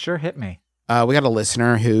 Yeah, sure. Hit me. We got a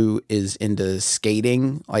listener who is into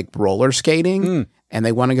skating, like roller skating, and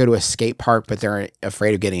they want to go to a skate park, but they're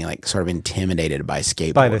afraid of getting like sort of intimidated by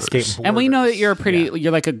skateboarders. By the skateboarders. And we know that you're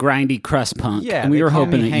you're like a grindy crust punk. Yeah, and we they were call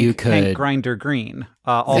hoping me that Hank, you could. Hank Grinder Green.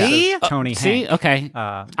 Also, See? Tony See? Hank. Okay.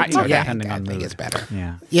 Depending I on think mood. it's better.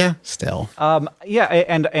 Yeah. Yeah. Still. Yeah,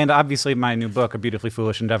 and obviously my new book, A Beautifully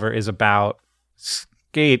Foolish Endeavor, is about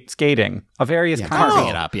skating of various kinds. Carving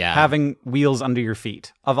it up, yeah. Having wheels under your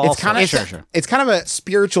feet of all It's kind sorts. of it's kind of a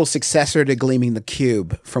spiritual successor to Gleaming the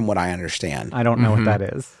Cube, from what I understand. I don't know what that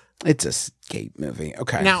is. It's a skate movie.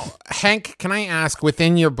 Okay. Now, Hank, can I ask,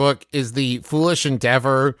 within your book, is the foolish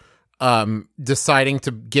endeavor deciding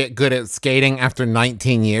to get good at skating after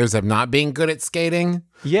 19 years of not being good at skating?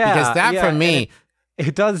 Yeah. Because that, yeah, for me...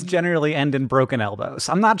 It does generally end in broken elbows.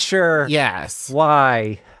 I'm not sure Yes.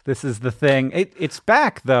 why this is the thing. It's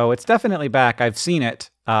back, though. It's definitely back. I've seen it.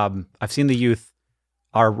 I've seen the youth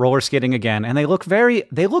are roller skating again, and they look very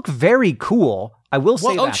cool. I will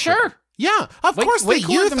say that. Oh, sure. Yeah, of Way- course way the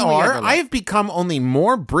cooler youth than we ever are. looked. I have become only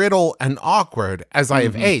more brittle and awkward as I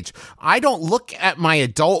have aged. I don't look at my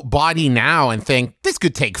adult body now and think, this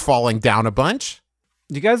could take falling down a bunch.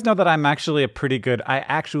 Do you guys know that I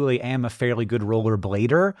actually am a fairly good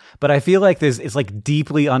rollerblader, but I feel like it's like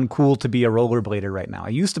deeply uncool to be a rollerblader right now. I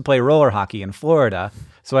used to play roller hockey in Florida,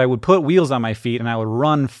 so I would put wheels on my feet and I would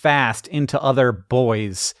run fast into other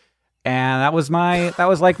boys, and that was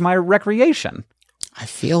like my recreation. I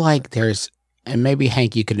feel like and maybe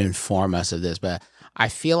Hank, you could inform us of this, but I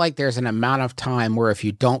feel like there's an amount of time where if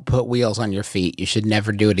you don't put wheels on your feet, you should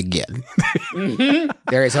never do it again.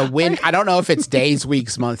 There is a I don't know if it's days,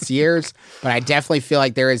 weeks, months, years, but I definitely feel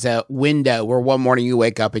like there is a window where one morning you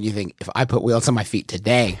wake up and you think, if I put wheels on my feet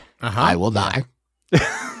today, I will die.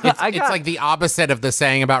 It's like the opposite of the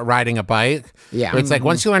saying about riding a bike. Yeah. Where it's like,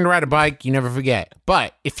 once you learn to ride a bike, you never forget.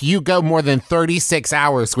 But if you go more than 36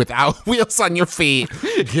 hours without wheels on your feet,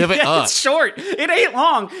 give it up. It's short. It ain't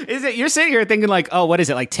long. Is it? You're sitting here thinking like, oh, what is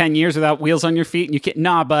it? Like 10 years without wheels on your feet? And you can't.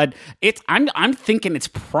 Nah, bud. I'm thinking it's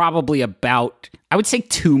probably about, I would say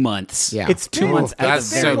 2 months. Yeah. It's 2 months. that's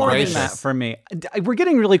It's been so more than gracious. that for me. We're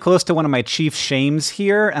getting really close to one of my chief shames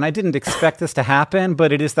here, and I didn't expect this to happen,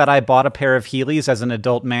 but it is that I bought a pair of Heelys as an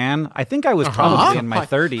adult man. I think I was probably in my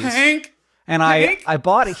 30s. Hank. And I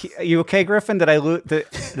bought it. Are you okay, Griffin? Did I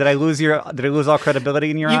lose all credibility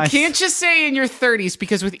in your You eyes? can't just say in your 30s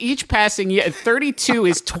because with each passing year, 32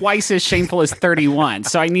 is twice as shameful as 31.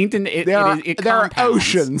 So I need to. There are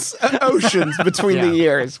compounds. oceans between the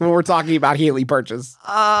years when we're talking about Healy purchase.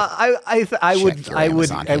 I your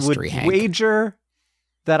Amazon would history, Hank. wager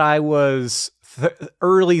that I was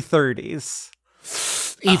early 30s.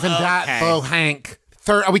 Even that, though, Hank.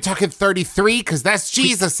 Are we talking 33? Because that's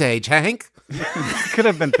Jesus' age, Hank. Could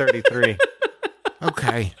have been 33.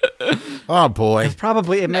 Okay. Oh, boy.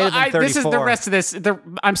 Probably it may have been 34. This is the rest of this.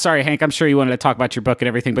 I'm sorry, Hank. I'm sure you wanted to talk about your book and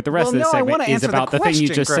everything, but the rest Well, of this no, I segment wanna is answer the about the thing you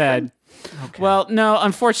question, just Griffin. said. Well, no,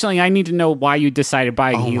 unfortunately, I need to know why you decided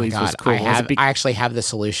buying Oh my Heelys God. was cool. I actually have the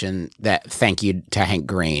solution that thank you to Hank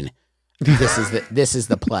Green. This is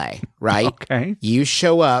the play, right? Okay. You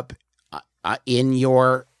show up in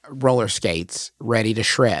your roller skates ready to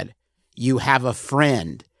shred. You have a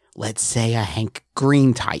friend, let's say a Hank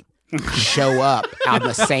Green type, show up on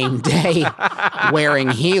the same day wearing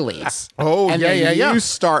Heelys. Oh, and then you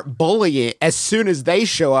start bullying. As soon as they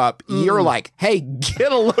show up, you're like, hey,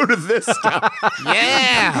 get a load of this guy.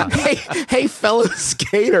 Yeah. hey, fellow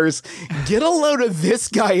skaters, get a load of this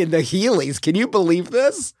guy in the Heelys. Can you believe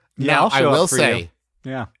this? Now, I will say,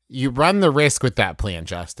 Yeah. you run the risk with that plan,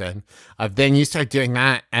 Justin, of then you start doing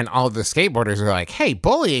that and all the skateboarders are like, hey,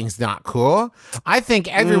 bullying's not cool. I think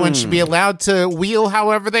everyone should be allowed to wheel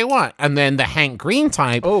however they want. And then the Hank Green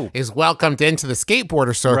type is welcomed into the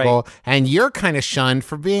skateboarder circle and you're kind of shunned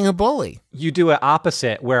for being a bully. You do it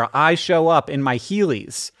opposite, where I show up in my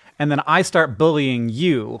Heelys and then I start bullying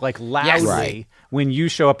you like loudly when you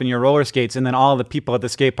show up in your roller skates, and then all the people at the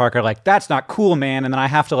skate park are like, that's not cool, man. And then I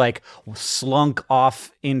have to like slunk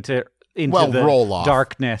off into the roll off.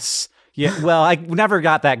 Darkness. Yeah, well, I never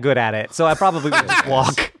got that good at it, so I probably would just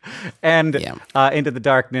walk and into the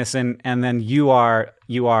darkness, and then you are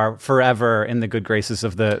forever in the good graces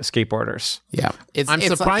of the skateboarders. Yeah, it's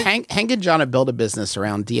surprised. Like Hank and John have built a business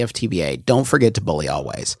around DFTBA. Don't forget to bully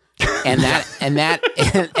always. And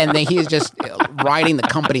then he is just riding the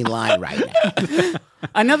company line right now.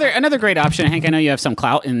 Another great option, Hank. I know you have some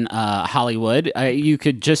clout in Hollywood. You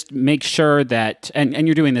could just make sure that, and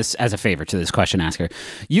you're doing this as a favor to this question asker.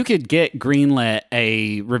 You could get greenlit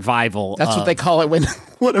a revival. That's what they call it when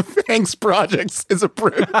one of Hank's projects is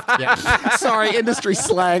approved. Sorry, industry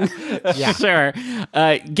slang. Yeah, sure.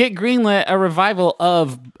 Get greenlit a revival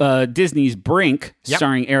of Disney's Brink,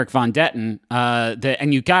 starring Eric Von Detten.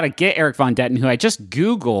 And you got to get Eric Von Detten, who I just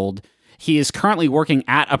Googled. He is currently working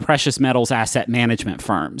at a precious metals asset management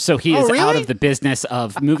firm. So he is out of the business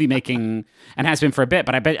of movie making and has been for a bit.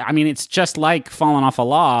 But I mean, it's just like falling off a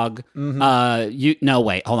log. No,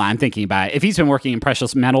 wait, hold on. I'm thinking about it. If he's been working in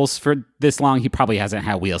precious metals for this long, he probably hasn't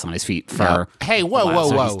had wheels on his feet for Hey,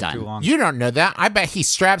 whoa. You don't know that. I bet he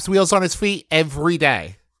straps wheels on his feet every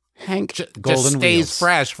day. Hank just golden stays wheels.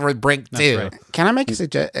 fresh for Brink too. Right. Can I make a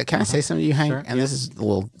suggestion? Can I say something to you, Hank? Sure, And this is a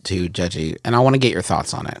little too judgy, and I want to get your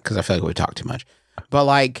thoughts on it because I feel like we talk too much. But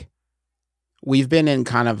like, we've been in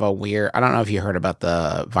kind of a weird. I don't know if you heard about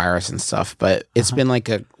the virus and stuff, but it's been like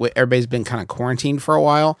everybody's been kind of quarantined for a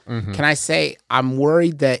while. Can I say I'm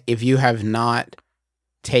worried that if you have not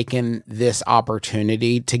taken this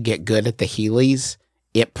opportunity to get good at the Heelys,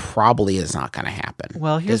 it probably is not going to happen.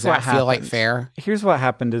 Well, here's Does that what feel like happened. fair? Here's what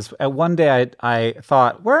happened is one day I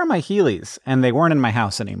thought, where are my Heelys? And they weren't in my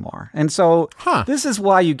house anymore. And so this is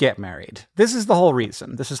why you get married. This is the whole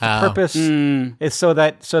reason. This is the purpose. Is so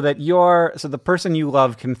that the person you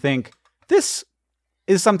love can think this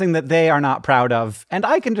is something that they are not proud of, and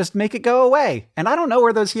I can just make it go away. And I don't know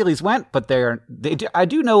where those Heelys went, but I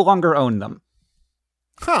do no longer own them.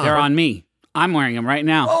 They're on me. I'm wearing them right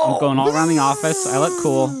now. I'm going all around the office. I look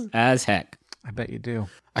cool as heck. I bet you do.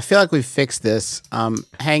 I feel like we've fixed this.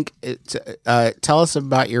 Hank, tell us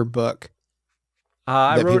about your book.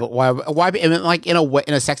 I That wrote people, why, I mean, like in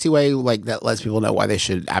a sexy way, like that lets people know why they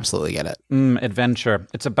should absolutely get it. adventure.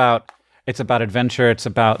 It's about adventure. It's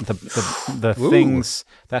about the things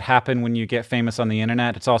that happen when you get famous on the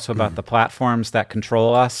internet. It's also about the platforms that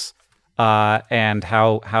control us. And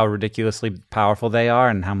how ridiculously powerful they are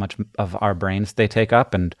and how much of our brains they take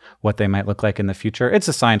up and what they might look like in the future. It's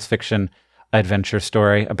a science fiction adventure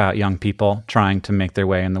story about young people trying to make their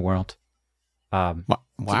way in the world.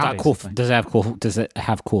 Wow. Cool. Does it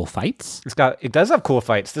have cool fights? It does have cool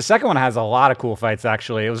fights. The second one has a lot of cool fights,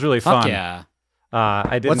 actually. It was really fun. Fuck yeah.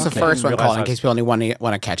 I didn't. What's the first one realize called? In case people only want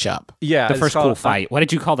to catch up. Yeah, The it's first called- cool fight. What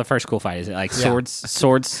did you call the first cool fight? Is it like swords? It's a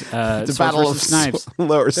Swords battle of versus knives.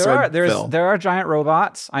 lower sword. There are giant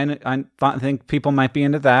robots. I think people might be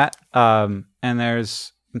into that. And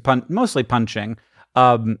there's mostly punching.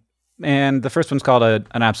 And the first one's called an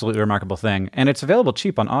absolutely remarkable thing, and it's available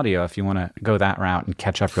cheap on audio if you want to go that route and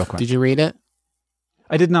catch up real quick. Did you read it?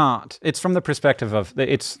 I did not. It's from the perspective of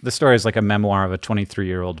the story is like a memoir of a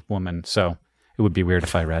 23-year-old woman, so it would be weird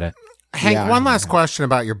if I read it. Hank, one last question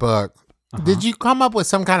about your book. Did you come up with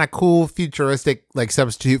some kind of cool futuristic like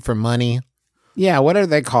substitute for money? Yeah, what are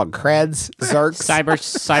they called? Creds? Zerks?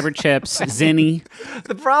 Cyber chips, Zinni.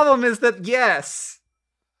 The problem is that yes.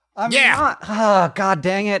 Not. Oh, God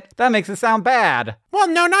dang it. That makes it sound bad. Well,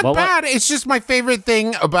 no, not Well, what- bad. It's just my favorite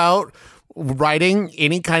thing about writing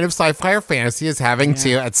any kind of sci-fi or fantasy is having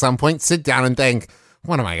to at some point sit down and think,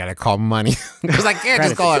 what am I going to call money? Because I can't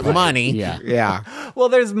just call it money. Yeah. Yeah. Well,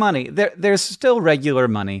 there's money. There's still regular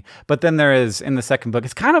money, but then there is in the second book.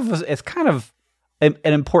 It's kind of an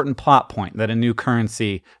important plot point that a new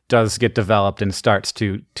currency does get developed and starts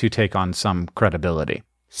to take on some credibility.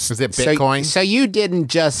 Is it Bitcoin? So you didn't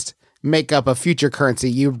just make up a future currency.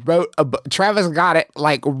 You wrote a book. Travis got it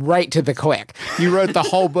like right to the quick. You wrote the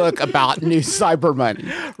whole book about new cyber money.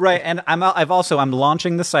 Right, and I'm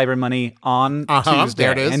launching the cyber money on Tuesday,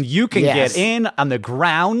 there it is. and you can get in on the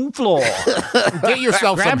ground floor. Get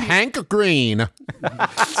yourself some Hank Green. Oh,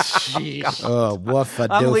 woofa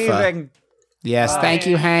I'm doofa. leaving. Yes, thank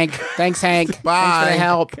you, Hank. Thanks, Hank. Bye. Thanks for the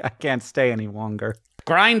help. I can't stay any longer.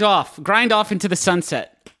 Grind off into the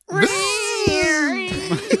sunset. Oh?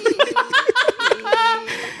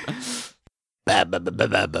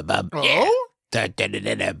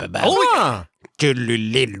 Oh,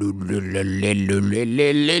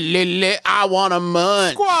 I want a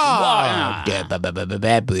munch. Squad. I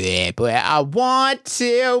want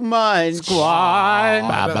to munch. Squad.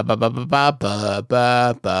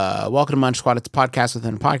 Welcome to Munch Squad. It's a podcast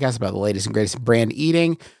within a podcast about the latest and greatest in brand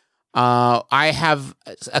eating. I have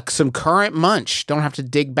some current munch. Don't have to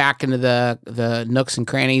dig back into the nooks and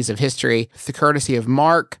crannies of history. The courtesy of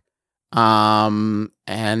Mark. And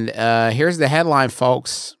here's the headline,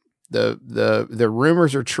 folks. The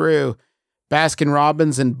rumors are true. Baskin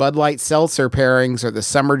Robbins and Bud Light Seltzer pairings are the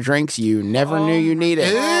summer drinks you never knew you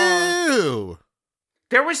needed. Ew.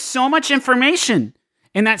 There was so much information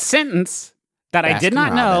in that sentence that I did Baskin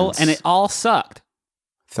not know, Robbins. and it all sucked.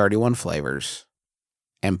 31 flavors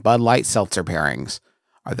and Bud Light Seltzer pairings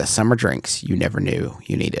are the summer drinks you never knew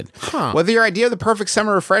you needed. Huh. Whether your idea of the perfect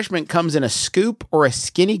summer refreshment comes in a scoop or a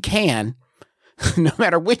skinny can, no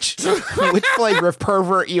matter which flavor of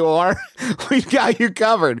pervert you are, we've got you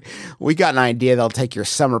covered. We got an idea that'll take your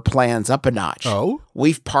summer plans up a notch. Oh?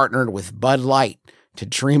 We've partnered with Bud Light to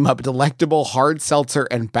dream up delectable hard seltzer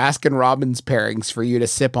and Baskin Robbins pairings for you to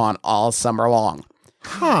sip on all summer long.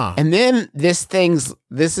 Huh. And then this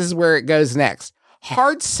is where it goes next.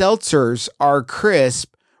 Hard seltzers are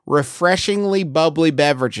crisp, refreshingly bubbly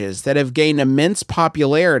beverages that have gained immense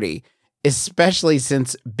popularity, especially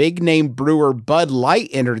since big-name brewer Bud Light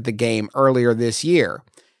entered the game earlier this year.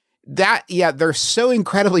 They're so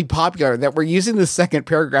incredibly popular that we're using the second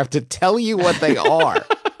paragraph to tell you what they are.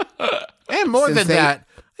 And more Since than that,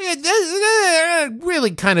 it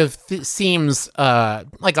really kind of seems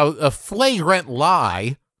like a flagrant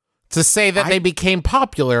lie to say that they became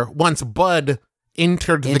popular once Bud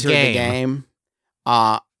entered the game.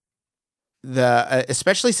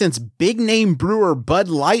 Especially since big name brewer Bud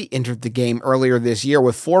Light entered the game earlier this year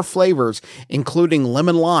with 4 flavors, including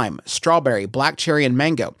lemon lime, strawberry, black cherry, and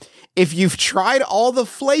mango. If you've tried all the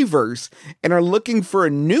flavors and are looking for a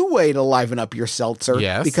new way to liven up your seltzer,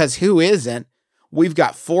 Yes. because who isn't, we've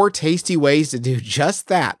got 4 tasty ways to do just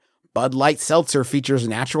that. Bud Light Seltzer features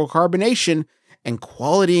natural carbonation and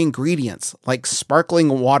quality ingredients like sparkling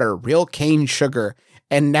water, real cane sugar,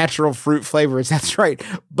 and natural fruit flavors. That's right.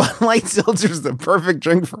 Bud Light Seltzer is the perfect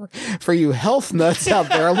drink for you health nuts out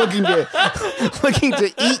there looking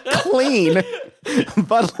to eat clean.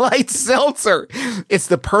 Bud Light Seltzer. It's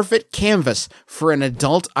the perfect canvas for an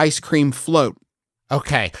adult ice cream float.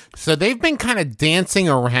 Okay, so they've been kind of dancing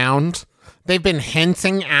around. They've been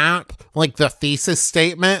hinting at like the thesis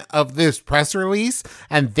statement of this press release,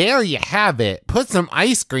 and there you have it. Put some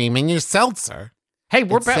ice cream in your seltzer. Hey,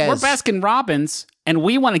 we're says- Baskin Robbins, and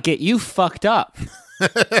we want to get you fucked up.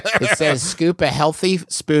 It says scoop a healthy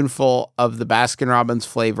spoonful of the Baskin Robbins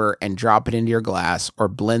flavor and drop it into your glass, or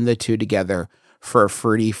blend the two together for a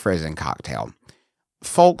fruity frizzing cocktail.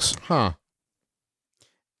 Folks, Huh.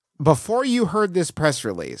 before you heard this press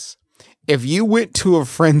release, if you went to a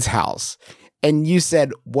friend's house and you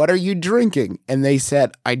said, "What are you drinking?" and they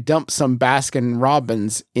said, "I dumped some Baskin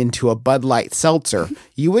Robbins into a Bud Light seltzer,"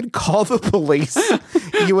 you would call the police.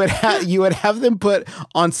 You would have them put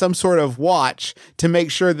on some sort of watch to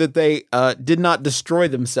make sure that they did not destroy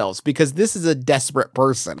themselves, because this is a desperate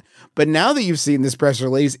person. But now that you've seen this press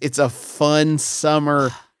release, it's a fun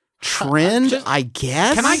summer trend, I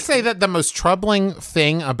guess. Can I say that the most troubling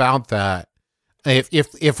thing about that,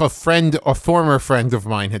 if a friend or former friend of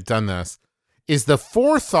mine had done this, is the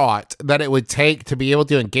forethought that it would take to be able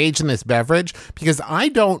to engage in this beverage, because I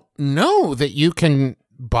don't know that you can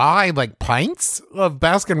buy like pints of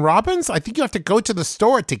Baskin Robbins. I think you have to go to the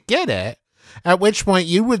store to get it, at which point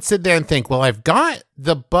you would sit there and think, well, I've got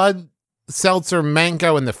the Bud Seltzer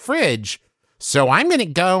Mango in the fridge, so I'm going to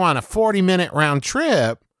go on a 40-minute round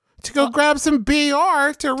trip to go grab some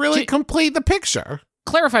BR to really complete the picture.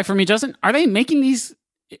 Clarify for me, Justin, are they making these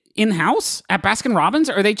in-house at Baskin Robbins,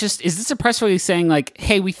 or are they just, is this a press release saying like,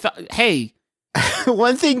 hey,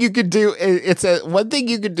 One thing you could do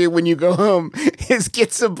when you go home is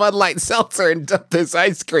get some Bud Light seltzer and dump this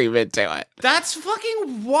ice cream into it. that's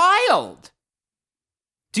fucking wild.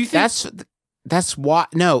 Do you think That's why.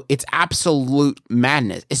 No, it's absolute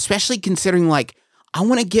madness, especially considering like I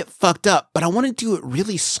want to get fucked up, but I want to do it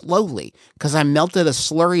really slowly because I melted a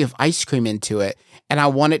slurry of ice cream into it and I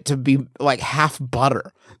want it to be like half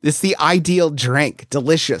butter. It's the ideal drink.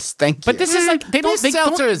 Delicious. Thank you. But this is like This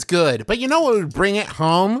seltzer is good, but you know what would bring it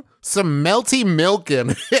home? Some melty milk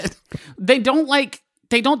in it. They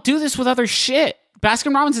don't do this with other shit.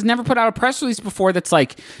 Baskin Robbins has never put out a press release before that's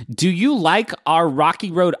like, do you like our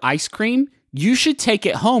Rocky Road ice cream? You should take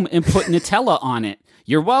it home and put Nutella on it.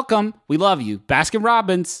 You're welcome. We love you. Baskin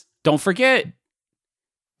Robbins. Don't forget.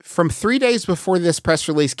 From 3 days before this press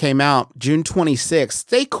release came out, June 26th,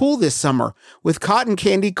 stay cool this summer with cotton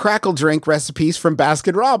candy crackle drink recipes from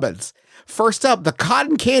Baskin Robbins. First up, the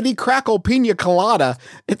cotton candy crackle pina colada.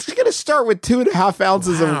 It's going to start with 2.5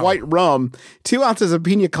 ounces of white rum, 2 ounces of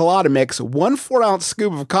pina colada mix, 1 4-ounce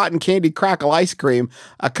scoop of cotton candy crackle ice cream,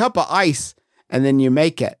 a cup of ice, and then you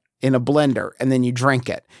make it in a blender, and then you drink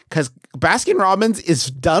it. Because Baskin Robbins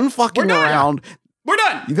is done fucking around. We're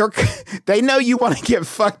done. They know you want to get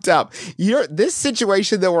fucked up. This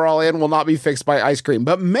situation that we're all in will not be fixed by ice cream,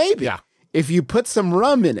 but maybe if you put some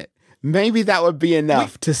rum in it, maybe that would be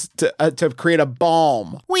enough to create a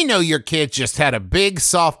balm. We know your kid just had a big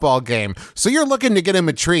softball game, so you're looking to get him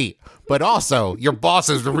a treat. But also, your boss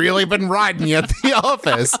has really been riding you at the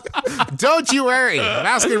office. Don't you worry.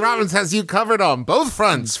 Baskin Robbins has you covered on both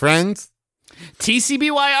fronts, friends.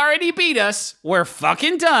 TCBY already beat us. We're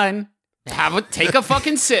fucking done. Take a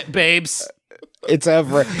fucking sip, babes. It's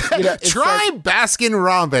over. Try Baskin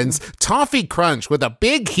Robbins Toffee Crunch with a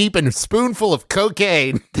big heaping spoonful of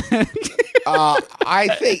cocaine. I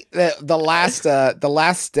think that the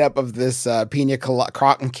last step of this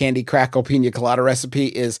cotton candy crackle pina colada recipe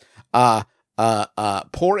is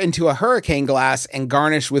pour into a hurricane glass and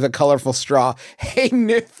garnish with a colorful straw. Hey,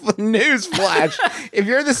 newsflash. If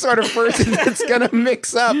you're the sort of person that's going to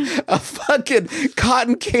mix up a fucking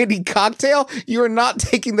cotton candy cocktail, you are not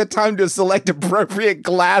taking the time to select appropriate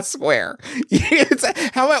glassware.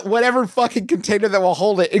 How about whatever fucking container that will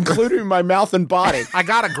hold it, including my mouth and body? I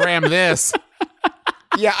gotta gram this.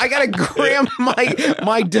 Yeah, I gotta gram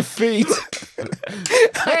my defeat.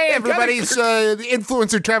 Hey, everybody, it's the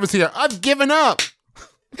influencer Travis here. I've given up.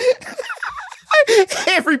 Hey,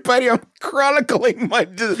 everybody, I'm chronicling my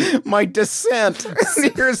descent.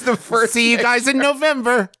 Here's the first. See you guys in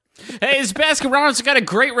November. Hey, it's Baskin Robbins. Got a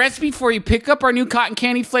great recipe for you. Pick up our new cotton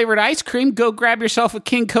candy flavored ice cream. Go grab yourself a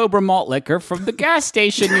King Cobra malt liquor from the gas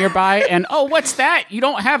station nearby. And oh, what's that? You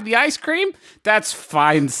don't have the ice cream? That's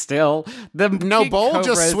fine still. No bowl,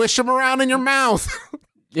 just swish them around in your mouth.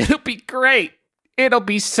 It'll be great. It'll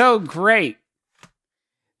be so great.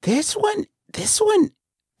 This one,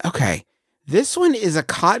 okay. This one is a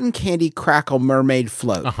cotton candy crackle mermaid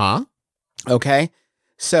float. Uh-huh. Okay.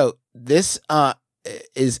 So this,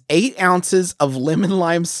 is 8 ounces of lemon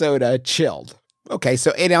lime soda chilled. Okay,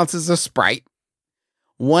 so 8 ounces of Sprite,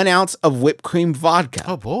 1 ounce of whipped cream vodka.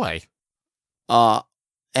 Oh boy. And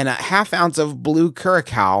a half ounce of blue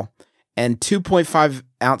curacao and 2.5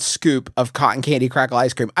 ounce scoop of cotton candy crackle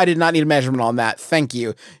ice cream. I did not need a measurement on that. Thank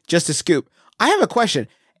you. Just a scoop. I have a question.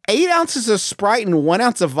 8 ounces of Sprite and 1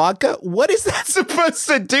 ounce of vodka? What is that supposed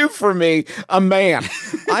to do for me, a man?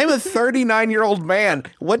 I'm a 39-year-old man.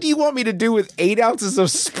 What do you want me to do with 8 ounces of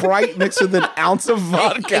Sprite mixed with an ounce of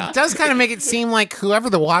vodka? It does kind of make it seem like whoever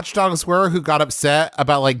the watchdogs were who got upset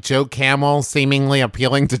about like Joe Camel seemingly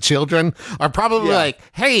appealing to children are probably like,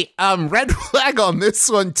 hey, red flag on this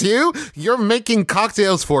one too. You're making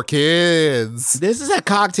cocktails for kids. This is a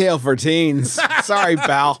cocktail for teens. Sorry,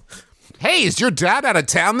 pal. Hey, is your dad out of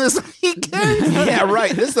town this weekend? Yeah,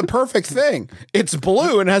 right. This is the perfect thing. It's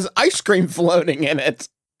blue and has ice cream floating in it.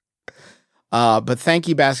 But thank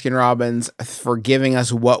you, Baskin Robbins, for giving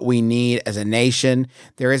us what we need as a nation.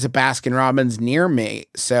 There is a Baskin Robbins near me.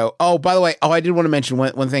 So, oh, by the way, I did want to mention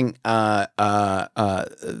one thing. One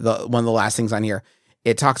of the last things on here.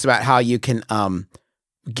 It talks about how you can go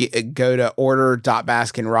to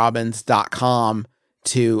order.baskinrobbins.com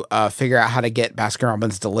to figure out how to get Baskin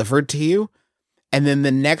Robbins delivered to you. And then the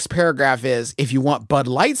next paragraph is, if you want Bud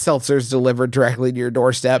Light seltzers delivered directly to your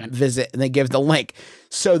doorstep, visit, and they give the link.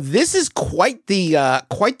 So this is quite the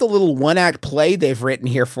little one-act play they've written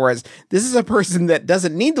here for us. This is a person that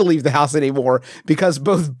doesn't need to leave the house anymore because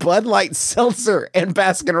both Bud Light seltzer and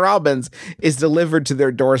Baskin Robbins is delivered to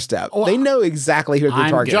their doorstep. They know exactly who they're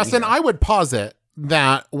targeting. Justin, I would posit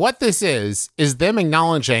that what this is them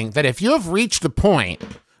acknowledging that if you have reached the point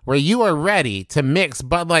where you are ready to mix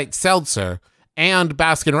Bud Light seltzer and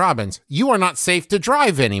Baskin Robbins, you are not safe to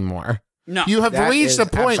drive anymore. No. You have reached a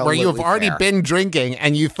point where you have already been drinking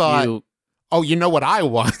and you thought, oh, you know what I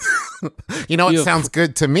want? You know, it You've- sounds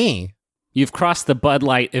good to me. You've crossed the Bud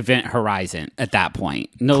Light event horizon at that point.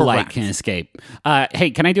 No light Correct. can escape. Hey,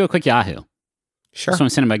 can I do a quick Yahoo? Sure. This one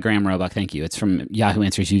sent in by Graham Roebuck. Thank you. It's from Yahoo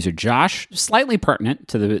Answers user Josh. Slightly pertinent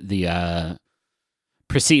to the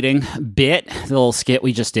preceding bit, the little skit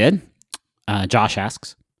we just did. Josh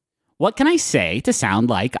asks, what can I say to sound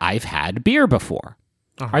like I've had beer before?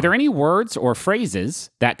 Are there any words or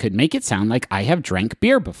phrases that could make it sound like I have drank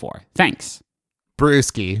beer before? Thanks.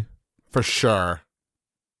 Brewski, for sure.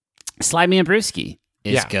 Slide me a brewski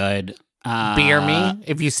is Yeah. good. Beer me.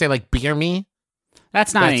 If you say like beer me,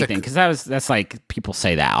 That's not That's anything because that's like people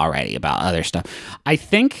say that already about other stuff. I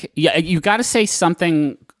think you got to say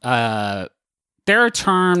something. There are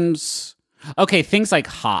terms. Okay, things like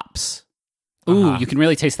hops. Ooh, you can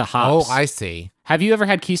really taste the hops. oh, I see. Have you ever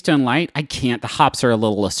had Keystone Light? I can't. The hops are a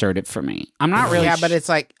little assertive for me. I'm not really. Yeah, but it's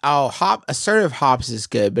like, assertive hops is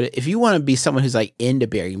good. But if you want to be someone who's like into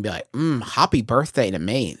beer, you can be like, happy birthday to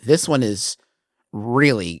me. This one is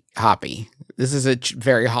really hoppy. This is a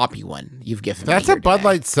very hoppy one you've given me. That's a here Bud today.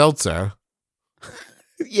 Light seltzer.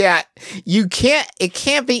 Yeah, it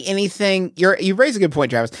can't be anything. You raise a good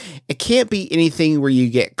point, Travis. It can't be anything where you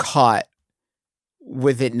get caught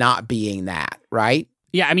with it not being that, right?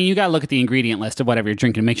 Yeah, I mean, you got to look at the ingredient list of whatever you're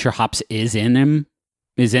drinking to make sure hops is in them.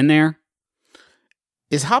 Is in there.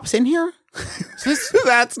 Is hops in here?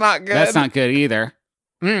 That's not good. That's not good either.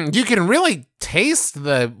 You can really taste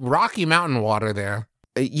the Rocky Mountain water there.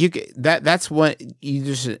 That's what you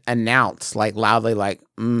just announce like loudly, like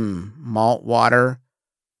malt water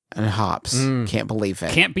and hops. Can't believe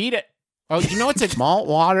it. Can't beat it. Oh, you know what's a Malt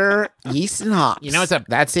water, yeast, and hops. You know what's a-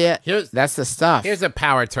 That's it. That's the stuff. Here's a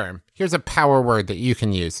power term. Here's a power word that you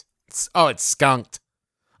can use. It's skunked.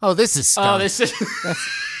 Oh, this is skunked. Oh, this is.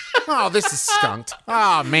 Oh, this is skunked.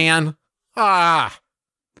 Oh, man. Oh,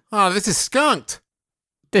 this is skunked.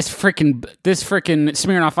 This freaking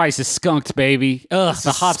Smirnoff Ice is skunked, baby. Ugh, the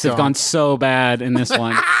is hops have skunked. gone so bad in this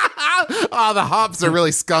one. Oh, the hops are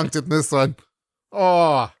really skunked in this one.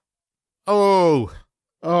 Oh,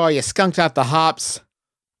 you skunked out the hops.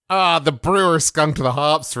 the brewer skunked the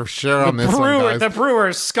hops for sure on this one, guys. The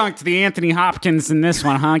brewer skunked the Anthony Hopkins in this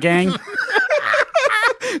one, huh, gang?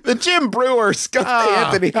 The Jim Brewer skunked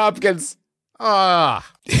Anthony Hopkins. You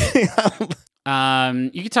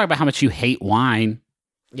can talk about how much you hate wine.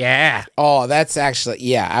 Yeah. Oh, that's actually,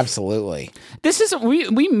 yeah, absolutely. This is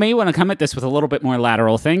we may want to come at this with a little bit more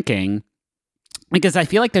lateral thinking, because I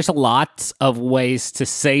feel like there's a lot of ways to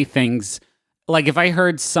say things. Like if I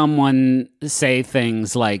heard someone say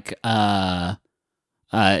things like, oh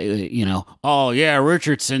yeah,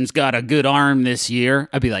 Richardson's got a good arm this year,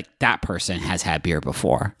 I'd be like, that person has had beer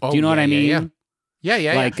before. Do you know what I mean?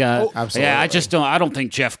 Yeah. Like, absolutely. yeah, I don't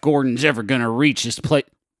think Jeff Gordon's ever gonna reach this plate.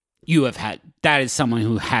 You have had, that is someone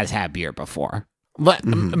who has had beer before.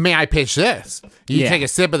 May I pitch this? You take a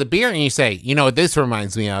sip of the beer and you say, you know what this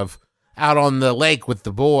reminds me of? Out on the lake with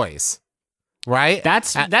the boys. Right?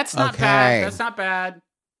 That's not okay. bad. That's not bad.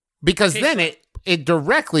 Because then it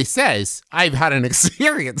directly says, I've had an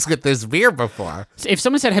experience with this beer before. If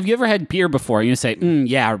someone said, have you ever had beer before? You say,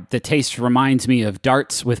 yeah, the taste reminds me of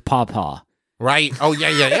darts with Pawpaw. Right? Oh,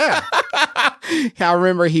 yeah. I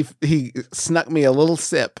remember he snuck me a little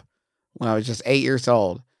sip when I was just 8 years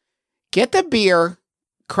old. Get the beer,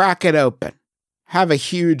 crack it open, have a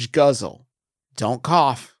huge guzzle. Don't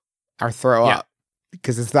cough or throw up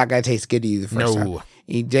because it's not going to taste good to you the first time.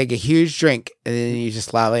 You take a huge drink and then you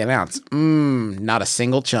just loudly announce, not a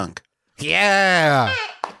single chunk. Yeah.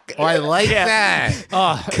 Oh, I like that.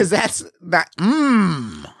 Because that's that,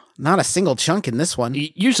 not a single chunk in this one.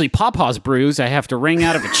 Usually Pawpaw's brews, I have to wring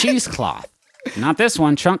out of a cheesecloth. Not this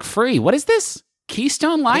one, chunk free. What is this?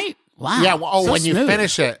 Keystone Light? Wow. Yeah, well, so when you smooth.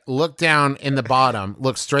 finish it, look down in the bottom,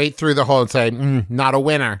 look straight through the hole and say, not a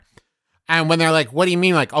winner. And when they're like, what do you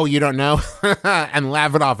mean? Like, oh, you don't know? And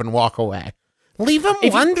laugh it off and walk away. Leave them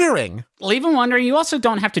wondering. Leave them wondering. You also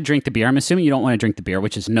don't have to drink the beer. I'm assuming you don't want to drink the beer,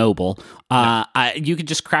 which is noble. You could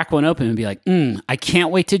just crack one open and be like, I can't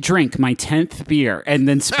wait to drink my 10th beer. And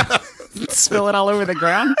then spill it all over the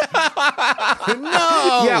ground.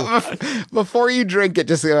 No. Yeah, before you drink it,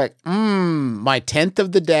 just be like, my 10th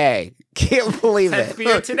of the day. Can't believe it. 10th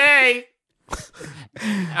beer today.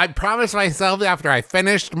 I promised myself after I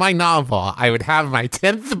finished my novel, I would have my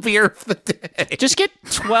 10th beer of the day. Just get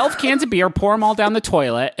 12 cans of beer, pour them all down the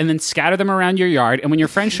toilet, and then scatter them around your yard. And when your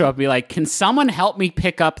friends show up, be like, can someone help me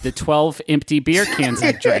pick up the 12 empty beer cans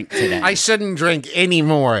I drank today? I shouldn't drink any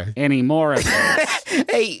more. Any more of them.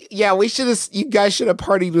 Hey, yeah, you guys should have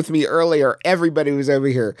partied with me earlier. Everybody was over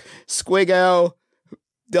here. Squiggo,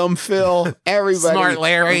 Dumb Phil, everybody. Smart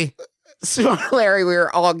Larry. So, Larry, we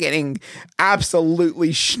were all getting absolutely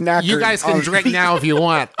schnackered. You guys can drink now if you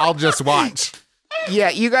want. I'll just watch. Yeah,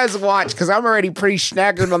 you guys watch, because I'm already pretty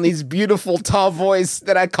schnackered on these beautiful tall boys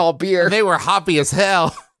that I call beer. They were hoppy as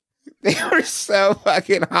hell. They were so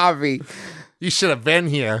fucking hoppy. You should have been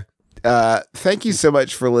here. Thank you so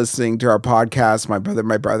much for listening to our podcast, My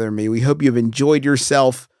Brother, and Me. We hope you've enjoyed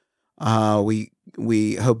yourself. We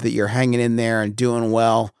hope that you're hanging in there and doing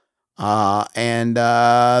well. And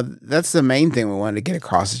that's the main thing we wanted to get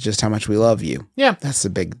across, is just how much we love you. Yeah. That's the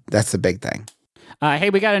big thing.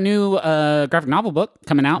 Hey, we got a new graphic novel book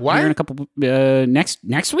coming out here in a couple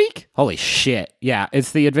next week. Holy shit! Yeah,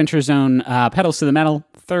 it's the Adventure Zone Pedals to the Metal,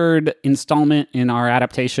 third installment in our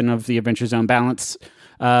adaptation of the Adventure Zone Balance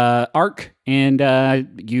arc, and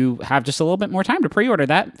you have just a little bit more time to pre-order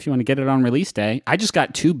that if you want to get it on release day. I just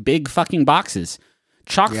got 2 big fucking boxes.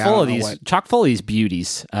 Chock full of these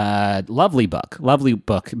beauties. Lovely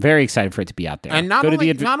book. Very excited for it to be out there. And not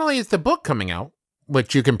only is the book coming out,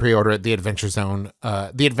 which you can pre-order at the Adventure Zone,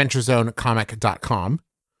 theadventurezonecomic.com.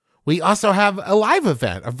 We also have a live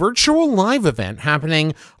event, a virtual live event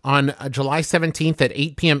happening on July 17th at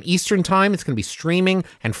 8 p.m. Eastern Time. It's going to be streaming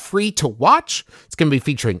and free to watch. It's going to be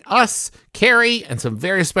featuring us, Carrie, and some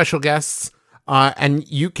very special guests. And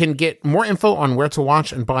you can get more info on where to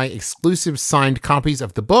watch and buy exclusive signed copies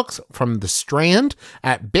of the books from The Strand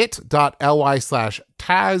at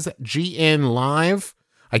bit.ly/TazGNLive.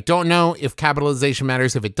 I don't know if capitalization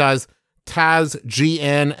matters. If it does, Taz,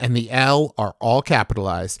 GN, and the L are all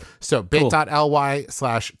capitalized. So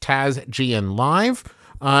bit.ly/TazGNLive.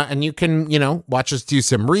 And you can, watch us do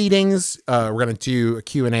some readings. We're going to do a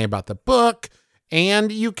Q&A about the book.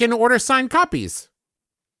 And you can order signed copies.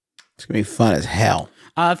 It's going to be fun as hell.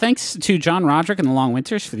 Thanks to John Roderick and the Long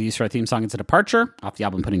Winters for the use of our theme song It's a Departure off the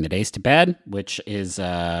album Putting the Days to Bed, which is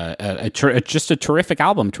just a terrific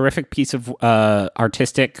album, terrific piece of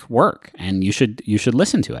artistic work, and you should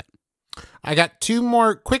listen to it. I got 2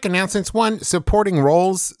 more quick announcements. One, supporting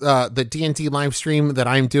roles, the D&D live stream that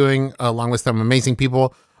I'm doing along with some amazing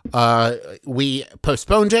people. We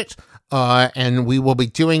postponed it, and we will be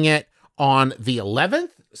doing it on the 11th.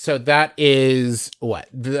 So that is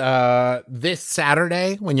this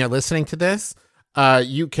Saturday when you're listening to this.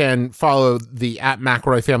 You can follow the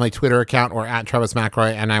 @McElroy family Twitter account or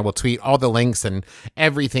 @TravisMcElroy, and I will tweet all the links and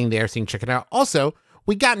everything there so you can check it out. Also,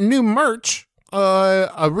 we got new merch,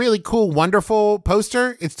 a really cool, wonderful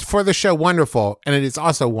poster. It's for the show Wonderful, and it is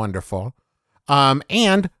also wonderful.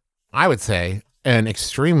 And I would say an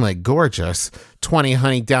extremely gorgeous 20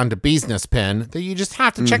 Honey Down to Business pin that you just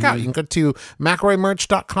have to check out. You can go to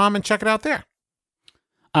McElroymerch.com and check it out there.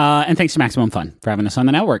 And thanks to Maximum Fun for having us on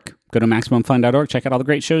the network. Go to MaximumFun.org, check out all the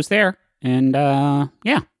great shows there. And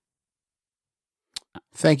yeah.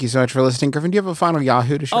 Thank you so much for listening. Griffin, do you have a final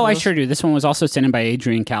Yahoo to share? Oh, I sure do. This one was also sent in by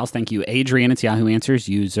Adrian Cowles. Thank you, Adrian. It's Yahoo Answers.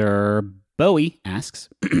 User Bowie asks,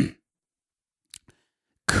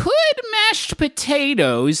 could mashed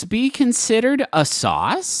potatoes be considered a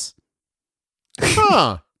sauce?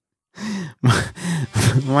 Huh.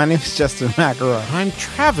 My name is Justin McElroy. I'm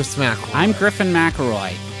Travis McElroy. I'm Griffin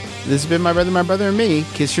McElroy. This has been My Brother, and Me.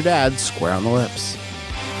 Kiss your dad square on the lips.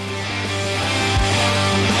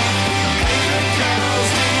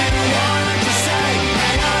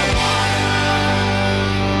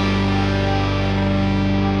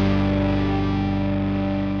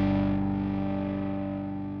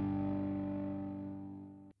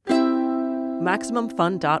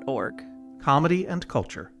 MaximumFun.org. Comedy and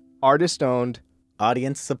culture. Artist owned.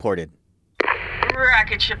 Audience supported.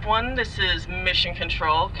 Rocket Ship 1, this is Mission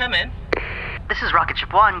Control. Come in. This is Rocket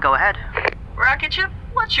Ship 1. Go ahead. Rocket Ship,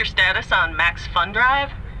 what's your status on Max Fun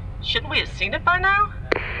Drive? Shouldn't we have seen it by now?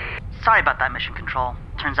 Sorry about that, Mission Control.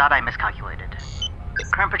 Turns out I miscalculated.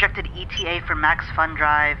 Current projected ETA for Max Fun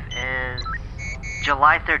Drive is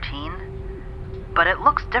July 13, but it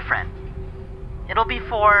looks different. It'll be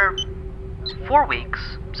for 4 weeks,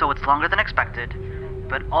 so it's longer than expected,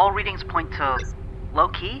 but all readings point to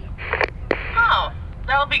low-key. Oh,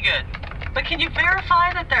 that'll be good. But can you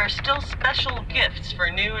verify that there are still special gifts for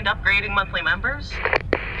new and upgrading monthly members?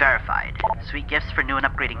 Verified. Sweet gifts for new and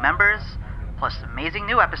upgrading members, plus amazing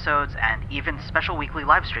new episodes, and even special weekly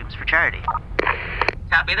live streams for charity.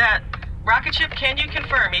 Copy that. Rocket Ship, can you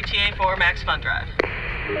confirm ETA for Max Fun Drive?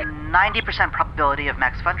 90% probability of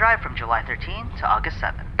Max Fun Drive from July 13 to August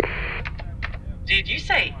 7. Did you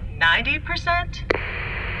say 90%?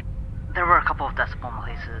 There were a couple of decimal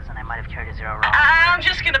places, and I might have carried a zero wrong. I'm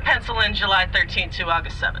just gonna pencil in July 13th to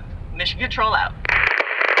August 7th. Mission Control out.